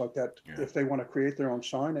and things like that Yeah. if they want to create their own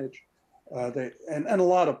signage. They and a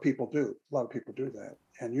lot of people do. A lot of people do that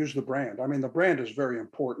and use the brand. I mean, the brand is very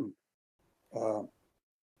important. Uh,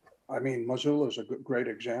 I mean, Missoula is a great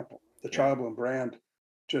example. The Yeah. Child Bloom brand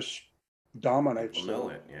just People dominates know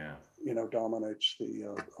it. Yeah.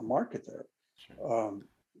 the market there. Sure.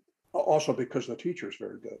 Also because the teacher is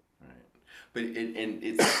very good. Right. But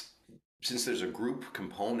it's since there's a group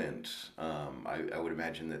component, I would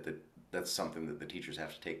imagine that's something that the teachers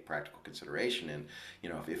have to take practical consideration in.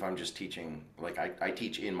 If I'm just teaching, like I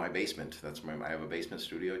teach in my basement. I have a basement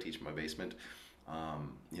studio. I teach in my basement.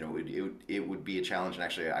 It would be a challenge. And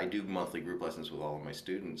actually, I do monthly group lessons with all of my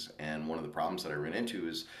students. And one of the problems that I ran into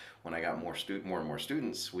is when I got more and more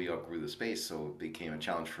students, we outgrew the space. So it became a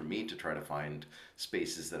challenge for me to try to find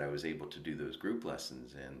spaces that I was able to do those group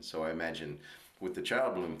lessons in. So I imagine with the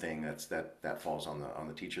Child Bloom thing, that falls on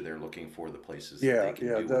the teacher. They're looking for the places that they Yeah, can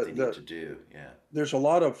yeah. do what they need to do. Yeah. There's a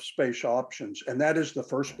lot of space options, and that is the Yeah.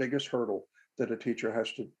 first biggest hurdle that a teacher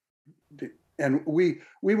has to do. And we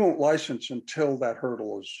won't license until that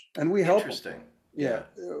hurdle is, and we help them. Interesting. Yeah,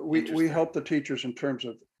 Yeah. we Interesting. help the teachers in terms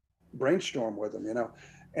of brainstorm with them.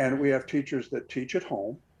 And we Right. have teachers that teach at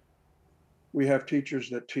home. We have teachers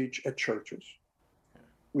that teach at churches.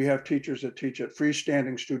 We have teachers that teach at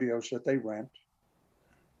freestanding studios that they rent.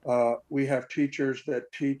 We have teachers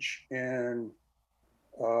that teach in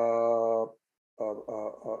uh,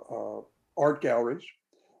 art galleries.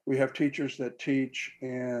 We have teachers that teach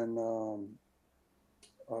in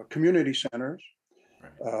community centers,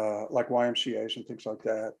 like YMCA's and things like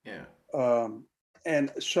that. Yeah.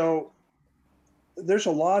 And so there's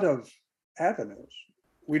a lot of avenues.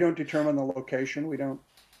 We don't determine the location. We don't.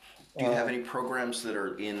 Do you have any programs that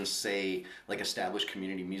are in, say, like established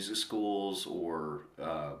community music schools or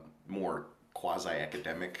more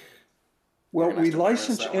quasi-academic? Well, we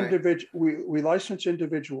license we license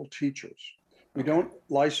individual teachers. We Okay. don't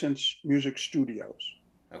license music studios.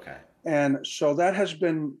 Okay. And so that has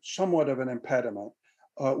been somewhat of an impediment.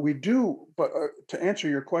 We do, but to answer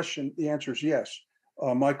your question, the answer is yes.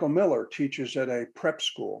 Michael Miller teaches at a prep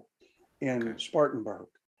school in Okay. Spartanburg,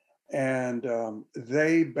 and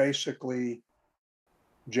they basically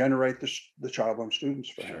generate the Childline students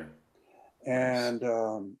for Sure. him. Nice.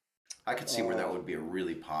 And I could see where that would be a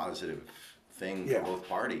really positive thing for yeah, both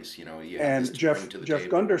parties. You know, you have this and to bring to the Jeff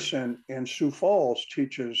table. Gunderson in Sioux Falls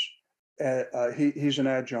teaches. He's an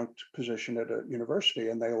adjunct position at a university,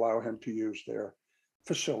 and they allow him to use their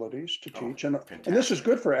facilities to teach. And this is Fantastic.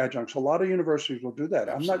 good for adjuncts. A lot of universities will do that.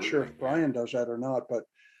 I'm not sure Absolutely. if Yeah. Brian does that or not, but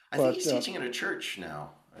I think he's teaching at a church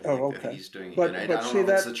now. I think that okay. he's doing, But and I don't see know if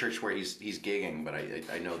it's that the church where he's gigging, but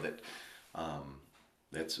I know that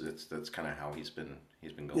that's kind of how he's been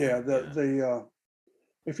going. yeah, Yeah. the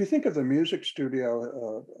if you think of the music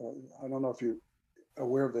studio, I don't know if you're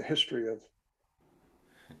aware of the history of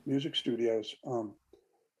music studios.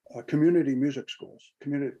 Community music schools,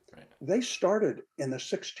 Right. they started in the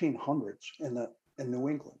 1600s in New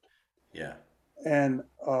England, Yeah. and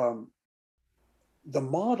the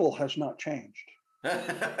model has not changed.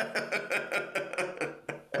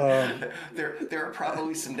 There are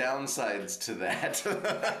probably some downsides to that.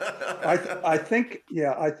 I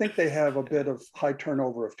think they have a bit of high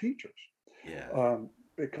turnover of teachers. Yeah.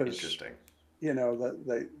 Because Interesting.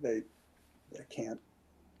 that they can't,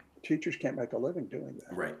 teachers can't make a living doing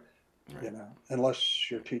that. Right. Right.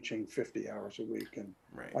 Unless you're teaching 50 hours a week, and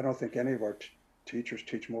Right. I don't think any of our teachers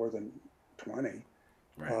teach more than 20.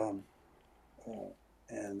 Right.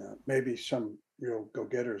 And maybe some real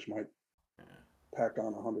go-getters might pack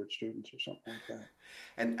on 100 students or something like that.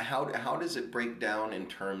 And how does it break down in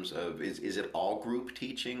terms of is it all group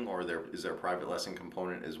teaching, or is there a private lesson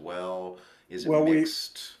component as well? Is it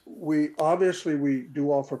mixed? We obviously we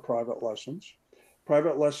do offer private lessons.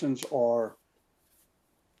 Private lessons are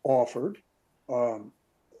offered,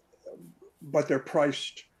 but they're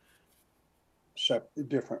priced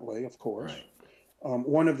differently, of course. Right.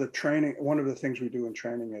 One of the things we do in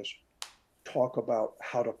training is talk about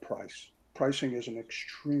how to price. Pricing is an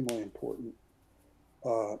extremely important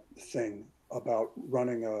thing about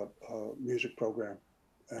running a music program,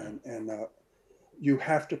 and you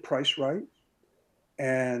have to price right,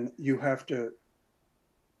 and you have to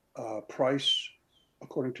price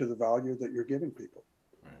according to the value that you're giving people.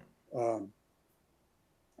 Right.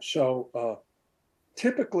 So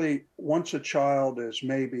typically, once a child is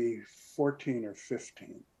maybe 14 or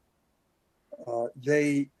 15,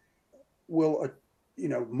 they will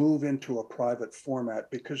move into a private format,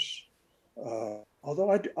 because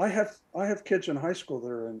although I have kids in high school that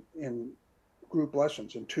are in group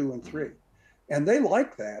lessons in 2 and 3, and they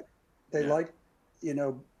like that. They like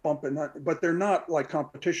bumping, but they're not like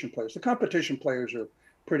competition players. The competition players are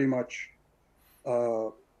pretty much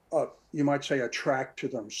you might say a track to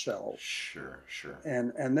themselves. Sure.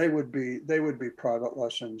 And they would be private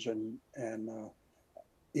lessons, and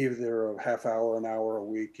either a half hour, an hour a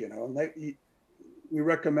week, and we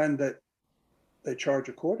recommend that they charge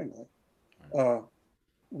accordingly.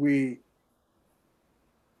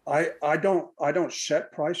 I don't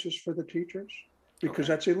set prices for the teachers, because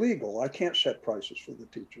that's illegal. I can't set prices for the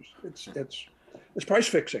teachers. It's price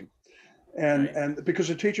fixing, and because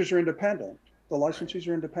the teachers are independent, the licensees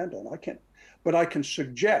are independent. But I can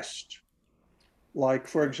suggest, like,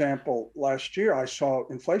 for example, last year I saw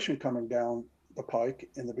inflation coming down the pike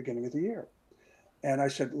in the beginning of the year, and I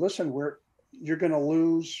said, listen, you're going to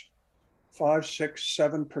lose 5, 6,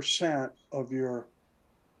 7% of your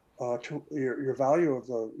value of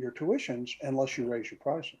your tuitions unless you raise your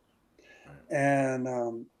prices. Right.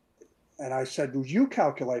 And I said, would you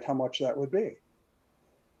calculate how much that would be?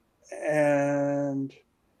 And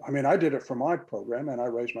I mean, I did it for my program, and I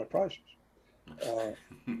raised my prices. I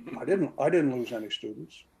didn't lose any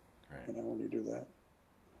students. Right. When you do that.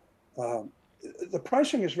 The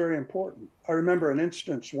pricing is very important. I remember an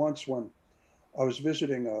instance once when I was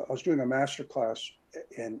I was doing a master class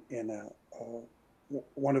in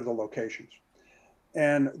one of the locations,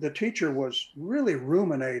 and the teacher was really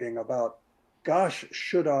ruminating about, gosh,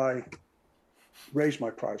 should I raise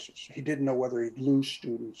my prices? He didn't know whether he'd lose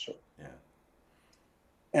students.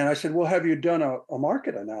 And I said, well, have you done a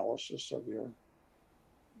market analysis of your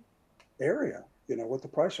area? You know, what the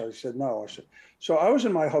price are? He said, no. I said, so I was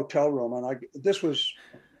in my hotel room, and this was,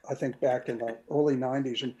 I think, back in the early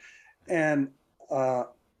 90s. And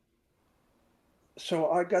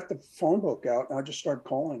so I got the phone book out, and I just started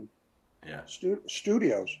calling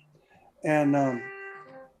studios. And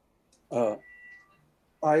uh,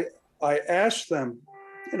 I asked them,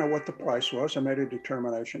 you know, what the price was. I made a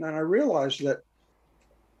determination, and I realized that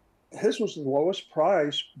his was the lowest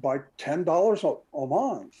price by $10 a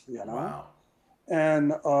month. You know, Wow.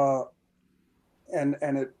 and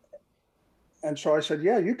and so I said,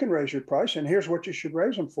 yeah, you can raise your price, and here's what you should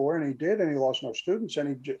raise them for. And he did, and he lost no students, and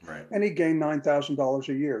he gained $9,000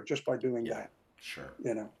 a year just by doing that. Sure.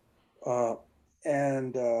 You know,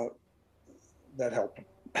 and that helped him.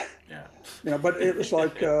 Yeah. You know, but it was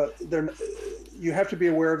like you have to be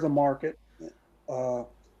aware of the market,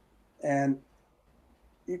 and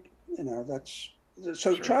you know that's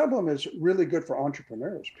so. Sure. Child Bloom is really good for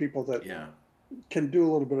entrepreneurs, people that can do a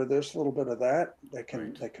little bit of this, a little bit of that. They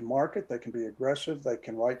can market, they can be aggressive, they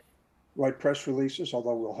can write press releases,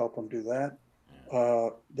 although we'll help them do that.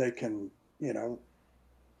 They can, you know,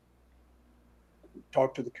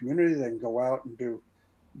 talk to the community. They can go out and do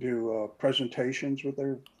presentations with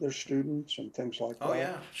their students and things like that. Oh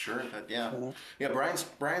yeah, sure. You know? Yeah.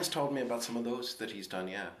 Brian's told me about some of those that he's done.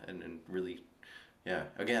 Yeah, and really, yeah.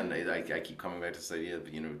 Again, I keep coming back to this idea of,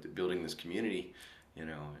 you know, building this community, you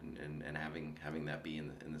know, and having that be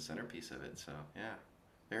in the centerpiece of it. So yeah,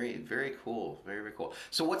 very very cool, very very cool.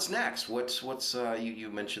 So what's next? What's you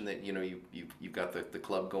mentioned that, you know, you've got the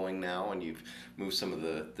club going now, and you've moved some of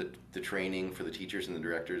the training for the teachers and the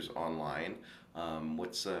directors online.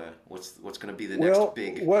 What's going to be the next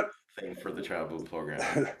big thing for the Child Bloom program?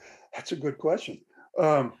 That's a good question.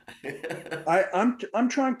 I'm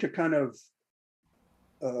trying to kind of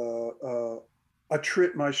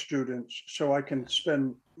attrit my students so I can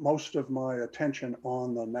spend most of my attention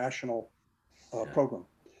on the national program.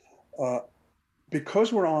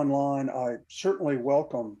 Because we're online, I certainly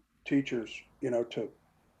welcome teachers, you know, to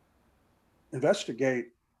investigate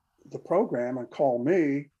the program and call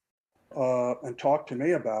me and talk to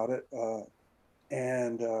me about it.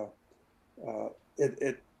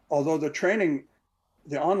 Although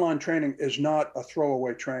the online training is not a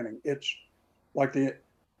throwaway training, it's like the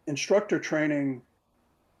instructor training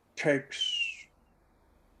takes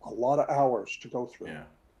a lot of hours to go through. Yeah.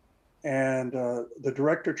 And the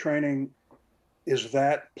director training is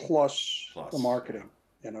that plus the marketing,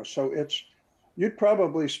 you know, so you'd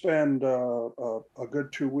probably spend a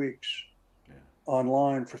good 2 weeks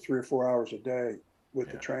online for 3 or 4 hours a day with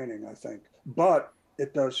the training, I think. But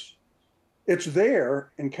it's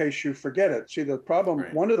there in case you forget it. See, the problem,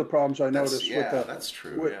 one of the problems I noticed with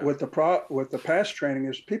the past training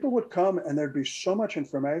is people would come and there'd be so much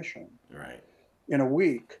information in a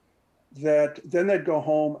week that then they'd go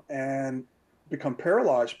home and become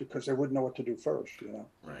paralyzed because they wouldn't know what to do first, you know.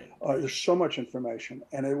 There's so much information,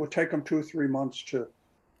 and it would take them 2 or 3 months to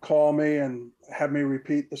call me and have me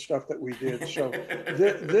repeat the stuff that we did. So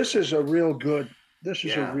this is a real good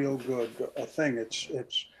thing. It's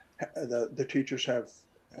the teachers have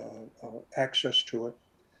access to it,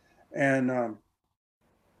 and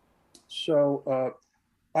so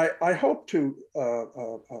I hope to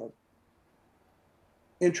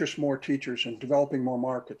interest more teachers in developing more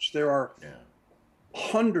markets. There are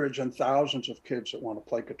hundreds and thousands of kids that want to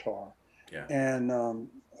play guitar, and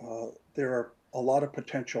there are a lot of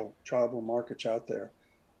potential Child Bloom markets out there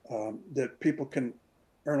that people can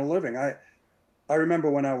earn a living. I remember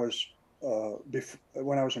when I was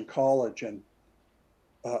in college, and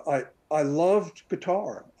I loved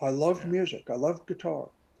guitar. I loved music. I loved guitar.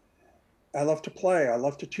 I loved to play. I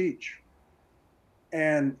loved to teach,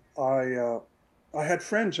 and I had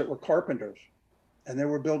friends that were carpenters, and they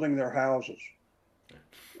were building their houses.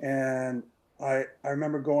 And I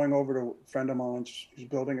remember going over to a friend of mine. He's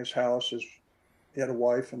building his house. He had a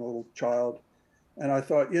wife and a little child. And I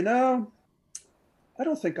thought, you know, I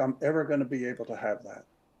don't think I'm ever going to be able to have that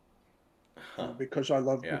because I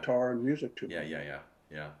love guitar and music too much.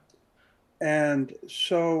 Yeah. And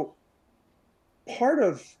so part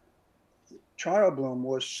of Child Bloom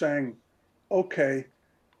was saying, okay,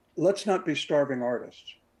 let's not be starving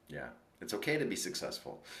artists. Yeah. It's okay to be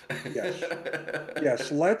successful.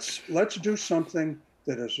 Yes. Let's do something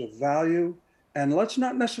that is of value, and let's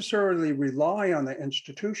not necessarily rely on the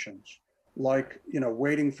institutions, like, you know,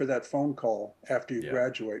 waiting for that phone call after you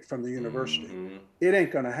graduate from the university. Mm-hmm. It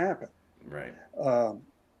ain't going to happen. Right.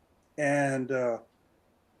 And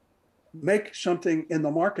make something in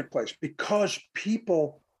the marketplace because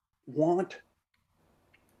people want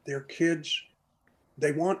their kids,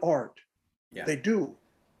 they want art. Yeah, They do.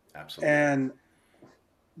 absolutely. And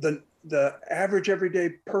the average everyday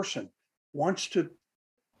person wants to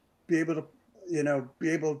be able to,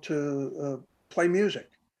 play music.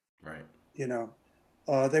 Right. You know,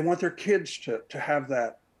 they want their kids to have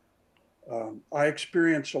that. I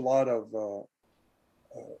experience a lot of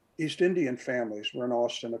East Indian families. We're in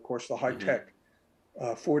Austin, of course, the high Mm-hmm. tech.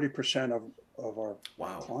 40% of our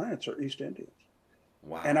Wow. clients are East Indians.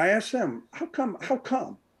 Wow. And I asked them, how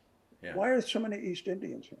come? Yeah. Why are so many East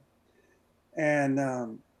Indians here? And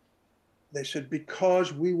they said,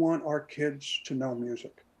 because we want our kids to know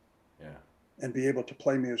music Yeah. and be able to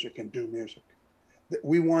play music and do music.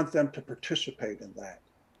 We want them to participate in that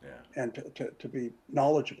Yeah. and to be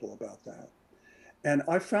knowledgeable about that. And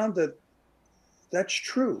I found that that's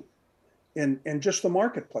true in just the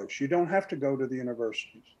marketplace. You don't have to go to the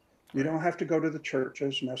universities. You Right. don't have to go to the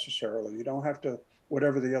churches necessarily. You don't have to,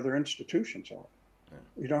 whatever the other institutions are. Yeah.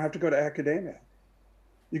 You don't have to go to academia.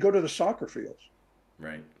 You go to the soccer fields.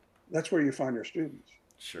 Right. That's where you find your students.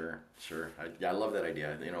 Sure. Sure. I love that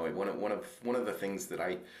idea. You know, one of the things that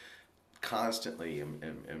I constantly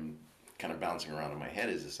am kind of bouncing around in my head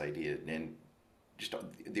is this idea, and just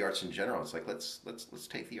the arts in general. It's like let's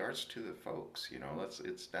take the arts to the folks. You know,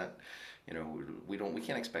 it's not, you know, we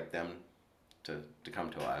can't expect them to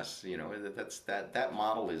come to us. You know, that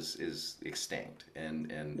model is extinct,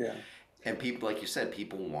 Yeah, and people, like you said,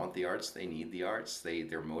 people want the arts. They need the arts.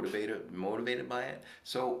 They're motivated by it.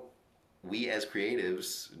 So we as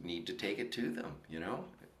creatives need to take it to them. You know,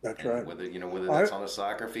 that's and right. whether I, that's on a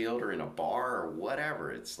soccer field or in a bar or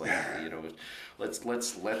whatever, it's like, you know, let's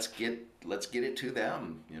get it to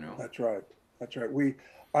them. You know. that's right. That's right.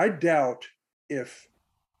 I doubt if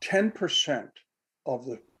 10% of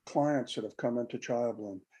the clients that have come into Child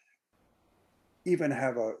Bloom even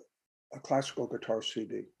have a classical guitar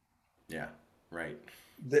CD. Yeah. Right.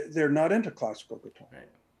 They're not into classical guitar, Right.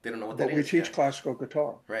 They don't know what that but we is. Yeah. teach classical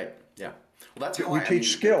guitar. Right. Yeah. Well, that's how We I teach mean,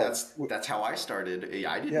 skill. that's how I started.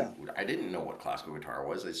 Yeah, I didn't know what classical guitar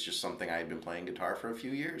was. It's just something I had been playing guitar for a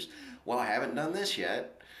few years. Well, I haven't done this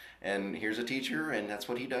yet, and here's a teacher, and that's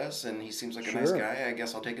what he does, and he seems like a nice sure. guy. I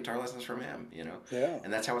guess I'll take guitar lessons from him. You know, Yeah,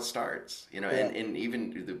 and that's how it starts. You know, yeah, and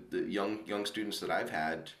even the young students that I've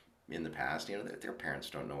had in the past, you know, their parents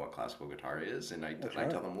don't know what classical guitar is, and that's I right.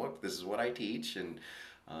 tell them, look, this is what I teach, and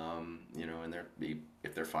you know, and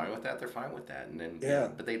if they're fine with that, they're fine with that. And then, Yeah,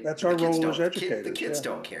 but that's the our kids role don't. as The educators. kids Yeah,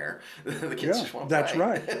 don't care. The kids yeah, just want to that's play.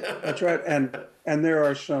 right. That's right. And there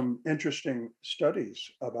are some interesting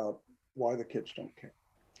studies about why the kids don't care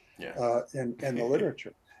Yeah. in the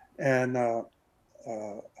literature, and uh,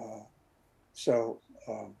 uh, so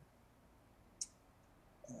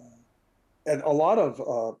and a lot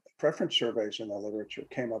of preference surveys in the literature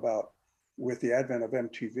came about with the advent of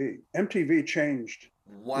MTV. MTV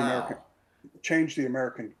the American Wow. changed the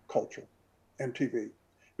American culture. MTV,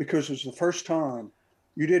 because it was the first time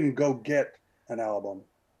you didn't go get an album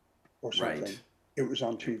or Right. something. It was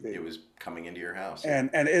on It TV, was coming into your house. Yeah.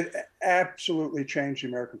 and it absolutely changed the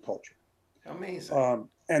American culture. Amazing.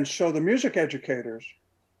 And so the music educators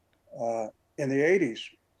uh, in the '80s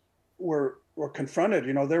were confronted.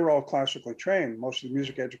 You know, they were all classically trained. Most of the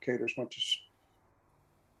music educators went to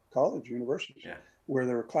college, universities, Yeah. where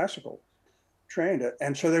they were classical trained,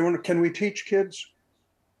 and so they were. Can we teach kids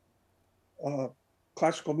uh,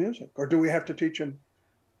 classical music, or do we have to teach them,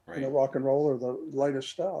 Right. rock and roll or the latest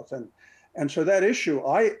stuff? And so that issue,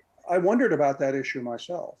 I wondered about that issue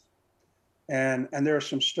myself, and there are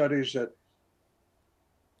some studies that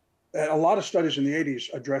a lot of studies in the '80s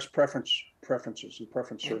address preferences and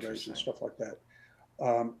preference surveys and Interesting. stuff like that,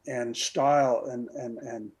 and style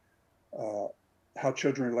and uh, how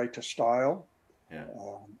children relate to style. Yeah.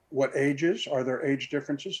 What ages are there? Age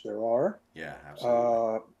differences? There are. Yeah.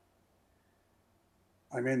 Absolutely.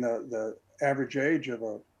 I mean, the average age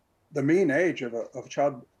the mean age of a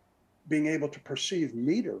child being able to perceive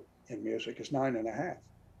meter in music is 9.5.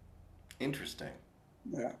 Interesting.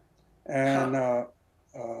 Yeah, Huh. and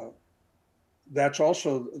that's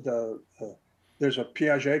also there's a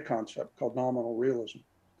Piaget concept called nominal realism,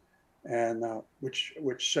 and which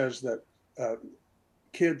says that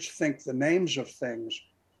kids think the names of things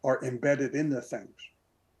are embedded in the things.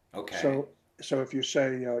 Okay. So if you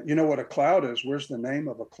say, you know what a cloud is, where's the name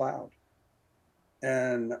of a cloud?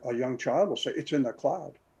 And a young child will say, it's in the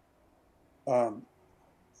cloud. Um,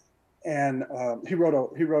 and he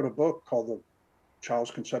wrote a book called The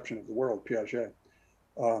Child's Conception of the World, Piaget.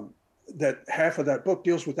 That half of that book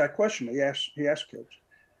deals with that question. He asked kids,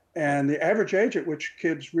 and the average age at which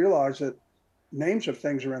kids realize that names of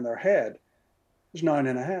things are in their head is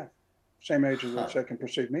 9.5. same age as the second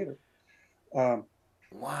perceived meter.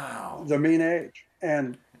 Wow. The mean age.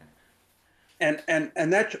 And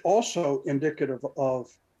that's also indicative of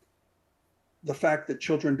the fact that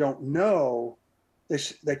children don't know,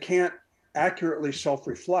 they can't accurately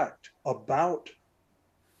self-reflect about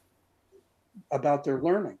their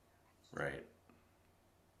learning. Right.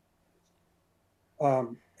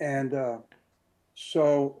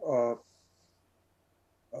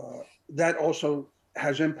 That also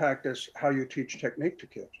has impacted how you teach technique to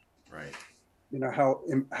kids. Right. You know,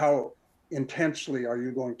 how intensely are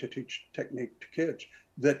you going to teach technique to kids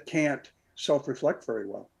that can't self-reflect very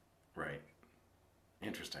well? Right.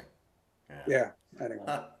 Interesting. Yeah. Anyway.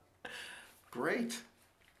 Great.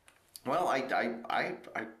 Well,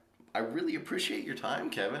 I really appreciate your time,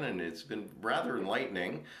 Kevin, and it's been rather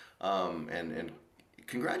enlightening. And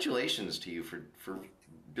congratulations to you for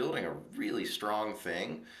building a really strong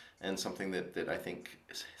thing, and something that I think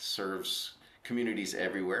serves communities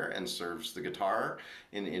everywhere and serves the guitar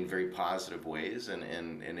in very positive ways. And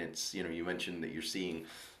it's, you know, you mentioned that you're seeing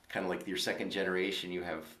kind of like your second generation. You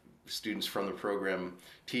have students from the program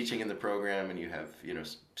teaching in the program, and you have, you know,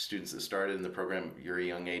 students that started in the program your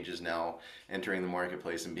young ages now entering the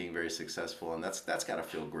marketplace and being very successful, and that's got to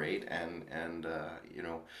feel great. And you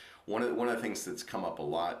know, one of the things that's come up a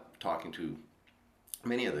lot talking to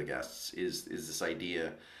many of the guests is this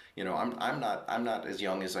idea, you know, I'm not as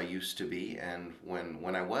young as I used to be, and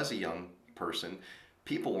when I was a young person,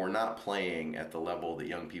 people were not playing at the level that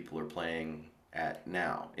young people are playing at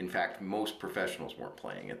now. In fact, most professionals weren't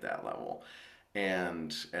playing at that level,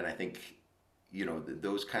 and I think, you know,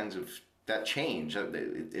 those kinds of, that change,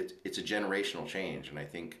 it's a generational change, and I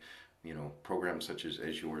think, you know, programs such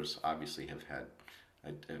as yours obviously have had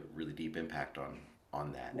a really deep impact on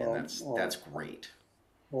that, and that's great.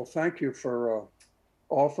 Well, thank you for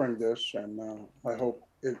offering this, and I hope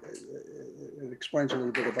it explains a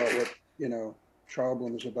little bit about what, you know,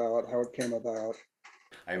 Childbloom is about, how it came about.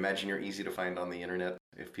 I imagine you're easy to find on the internet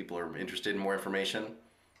if people are interested in more information.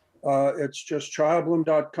 It's just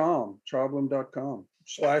childbloom.com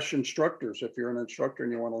 /instructors if you're an instructor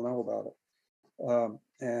and you want to know about it.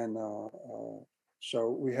 So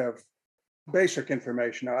we have basic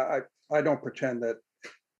information. I don't pretend that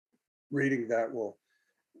reading that will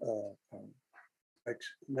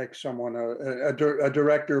make someone a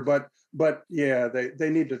director, but yeah,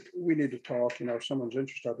 we need to talk. You know, if someone's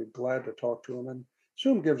interested, I'd be glad to talk to them, and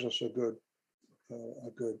Zoom gives us a good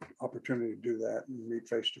opportunity to do that and meet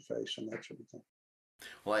face to face and that sort of thing.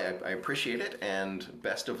 Well, I appreciate it, and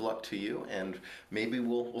best of luck to you, and maybe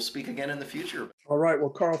we'll speak again in the future. All right. Well,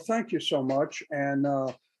 Carl, thank you so much, and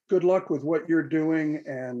good luck with what you're doing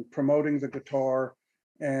and promoting the guitar.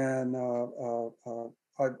 And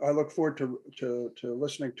I look forward to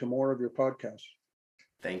listening to more of your podcasts.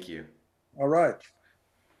 Thank you. All right.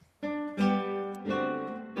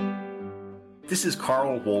 This is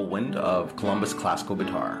Carl Wohlwind of Columbus Classical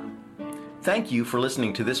Guitar. Thank you for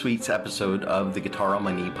listening to this week's episode of the Guitar on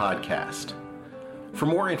My Knee podcast. For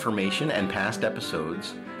more information and past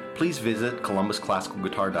episodes, please visit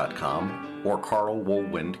columbusclassicalguitar.com or Carl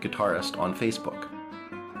Wohlwind Guitarist on Facebook.